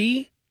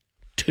ACC,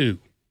 2.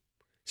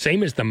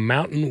 Same as the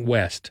Mountain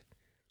West.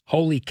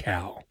 Holy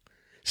cow.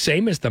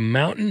 Same as the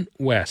Mountain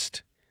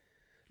West.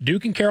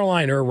 Duke and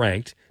Carolina are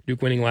ranked.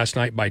 Duke winning last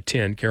night by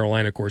 10.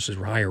 Carolina, of course, is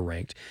higher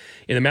ranked.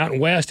 In the Mountain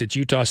West, it's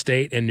Utah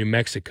State and New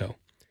Mexico.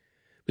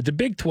 But the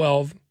Big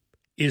 12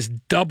 is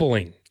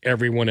doubling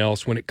everyone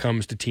else when it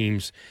comes to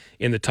teams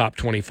in the top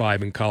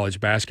 25 in college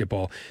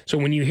basketball. So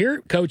when you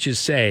hear coaches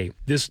say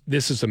this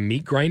is a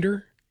meat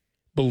grinder,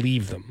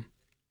 believe them.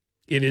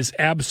 It is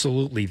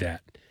absolutely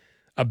that,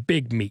 a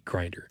big meat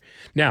grinder.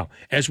 Now,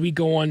 as we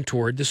go on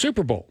toward the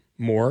Super Bowl,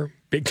 more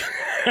big.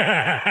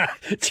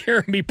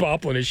 Jeremy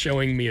Poplin is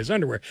showing me his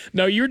underwear.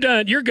 No, you're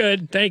done. You're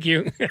good. Thank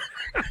you.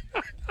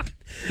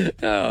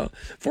 Oh,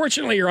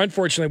 fortunately or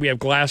unfortunately, we have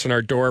glass in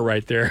our door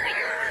right there.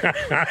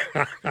 God,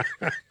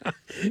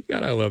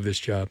 I love this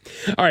job.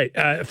 All right,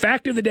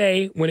 fact of the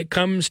day when it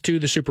comes to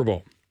the Super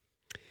Bowl.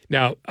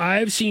 Now,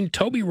 I've seen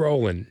Toby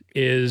Rowland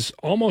is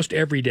almost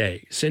every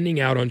day sending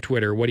out on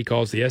Twitter what he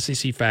calls the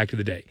SEC fact of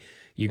the day.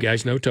 You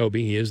guys know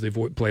Toby. He is the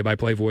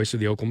play-by-play voice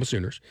of the Oklahoma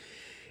Sooners.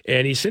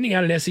 And he's sending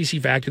out an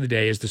SEC fact of the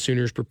day as the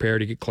Sooners prepare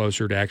to get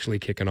closer to actually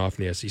kicking off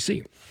in the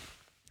SEC.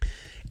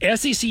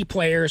 SEC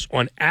players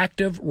on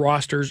active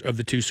rosters of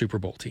the 2 Super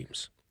Bowl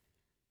teams.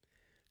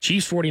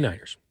 Chiefs,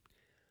 49ers.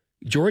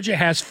 Georgia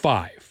has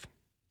 5.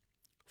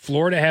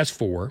 Florida has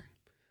 4.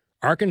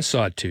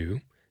 Arkansas 2.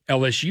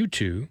 LSU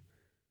 2.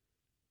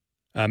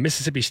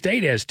 Mississippi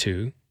State has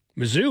 2.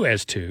 Mizzou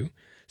has 2.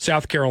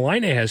 South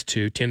Carolina has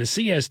 2.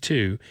 Tennessee has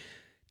 2.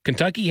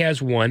 Kentucky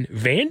has 1.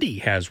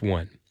 Vandy has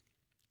 1.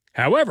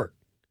 However,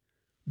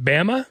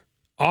 Bama,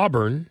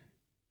 Auburn,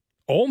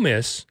 Ole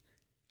Miss,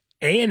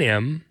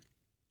 A&M,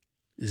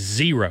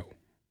 0.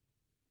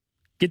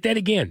 Get that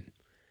again.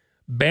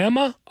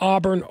 Bama,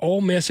 Auburn,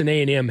 Ole Miss, and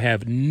A&M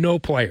have no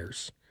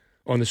players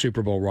on the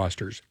Super Bowl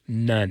rosters.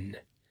 None.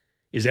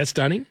 Is that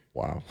stunning?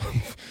 Wow.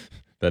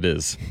 That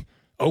is.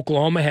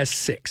 Oklahoma has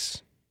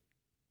 6.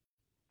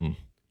 Hmm.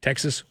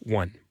 Texas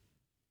 1.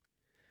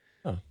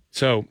 Huh.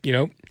 So,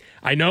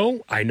 I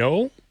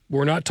know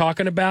we're not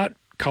talking about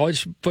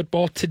college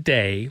football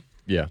today,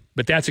 Yeah.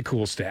 but that's a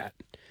cool stat.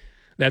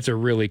 That's a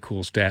really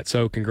cool stat.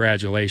 So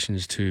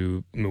congratulations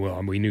to,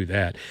 well, we knew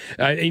that.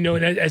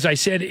 As I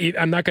said,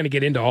 I'm not going to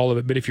get into all of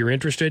it, but if you're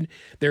interested,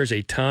 there's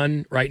a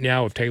ton right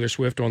now of Taylor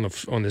Swift on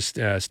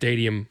the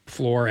stadium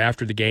floor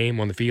after the game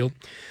on the field.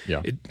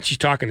 Yeah. She's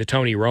talking to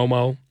Tony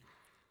Romo,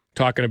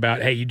 talking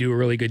about, hey, you do a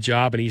really good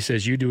job, and he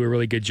says, you do a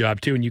really good job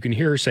too. And you can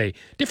hear her say,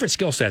 different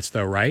skill sets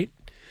though, right?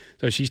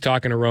 So she's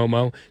talking to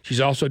Romo.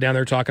 She's also down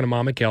there talking to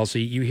Mama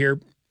Kelsey. You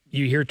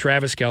hear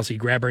Travis Kelsey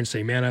grab her and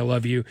say, man, I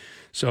love you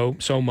so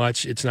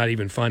much. It's not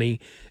even funny.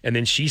 And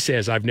then she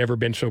says, I've never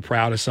been so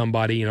proud of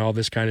somebody and all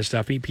this kind of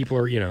stuff. People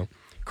are,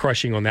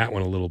 crushing on that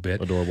one a little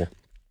bit. Adorable.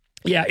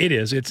 Yeah, it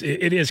is. It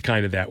is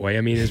kind of that way.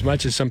 I mean, as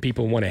much as some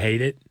people want to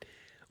hate it,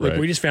 look, Right.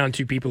 We just found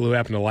 2 people who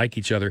happen to like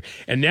each other.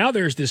 And now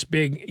there's this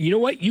big, you know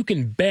what? You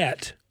can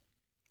bet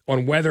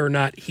on whether or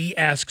not he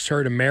asks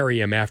her to marry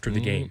him after the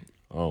game.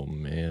 Oh,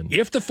 man.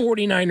 If the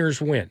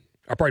 49ers win,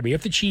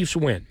 if the Chiefs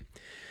win,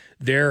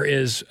 there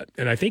is,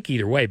 and I think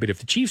either way, but if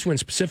the Chiefs win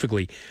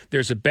specifically,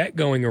 there's a bet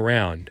going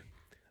around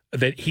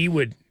that he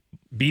would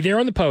be there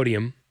on the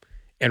podium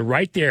and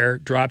right there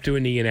drop to a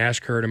knee and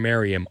ask her to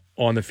marry him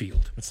on the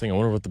field. That's the thing. I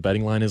wonder what the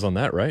betting line is on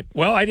that, right?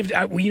 Well,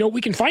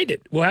 we can find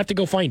it. We'll have to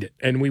go find it,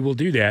 and we will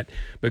do that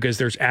because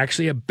there's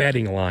actually a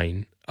betting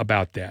line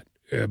about that.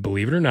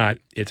 Believe it or not,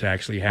 it's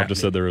actually happening. I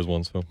just said there is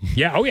one, so.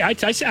 Yeah. Oh, yeah.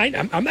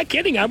 I'm not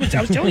kidding. I was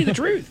telling you the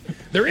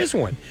truth. There is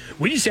one.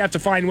 We just have to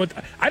find what.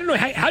 I don't know.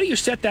 How do you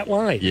set that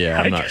line?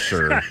 Yeah, I'm not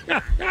sure.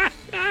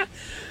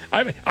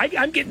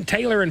 I'm getting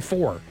Taylor in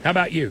 4. How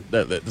about you?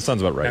 That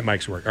sounds about right. That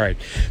makes work. All right.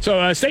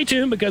 So stay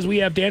tuned because we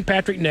have Dan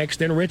Patrick next,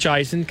 then Rich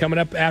Eisen coming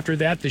up after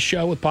that. The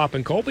show with Pop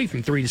and Colby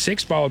from 3 to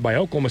 6, followed by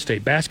Oklahoma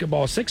State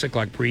basketball, 6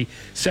 o'clock pre,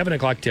 7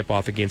 o'clock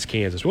tip-off against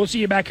Kansas. We'll see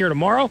you back here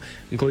tomorrow,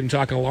 including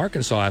talking to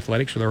Arkansas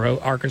athletics with our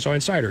Arkansas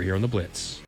Insider here on the Blitz.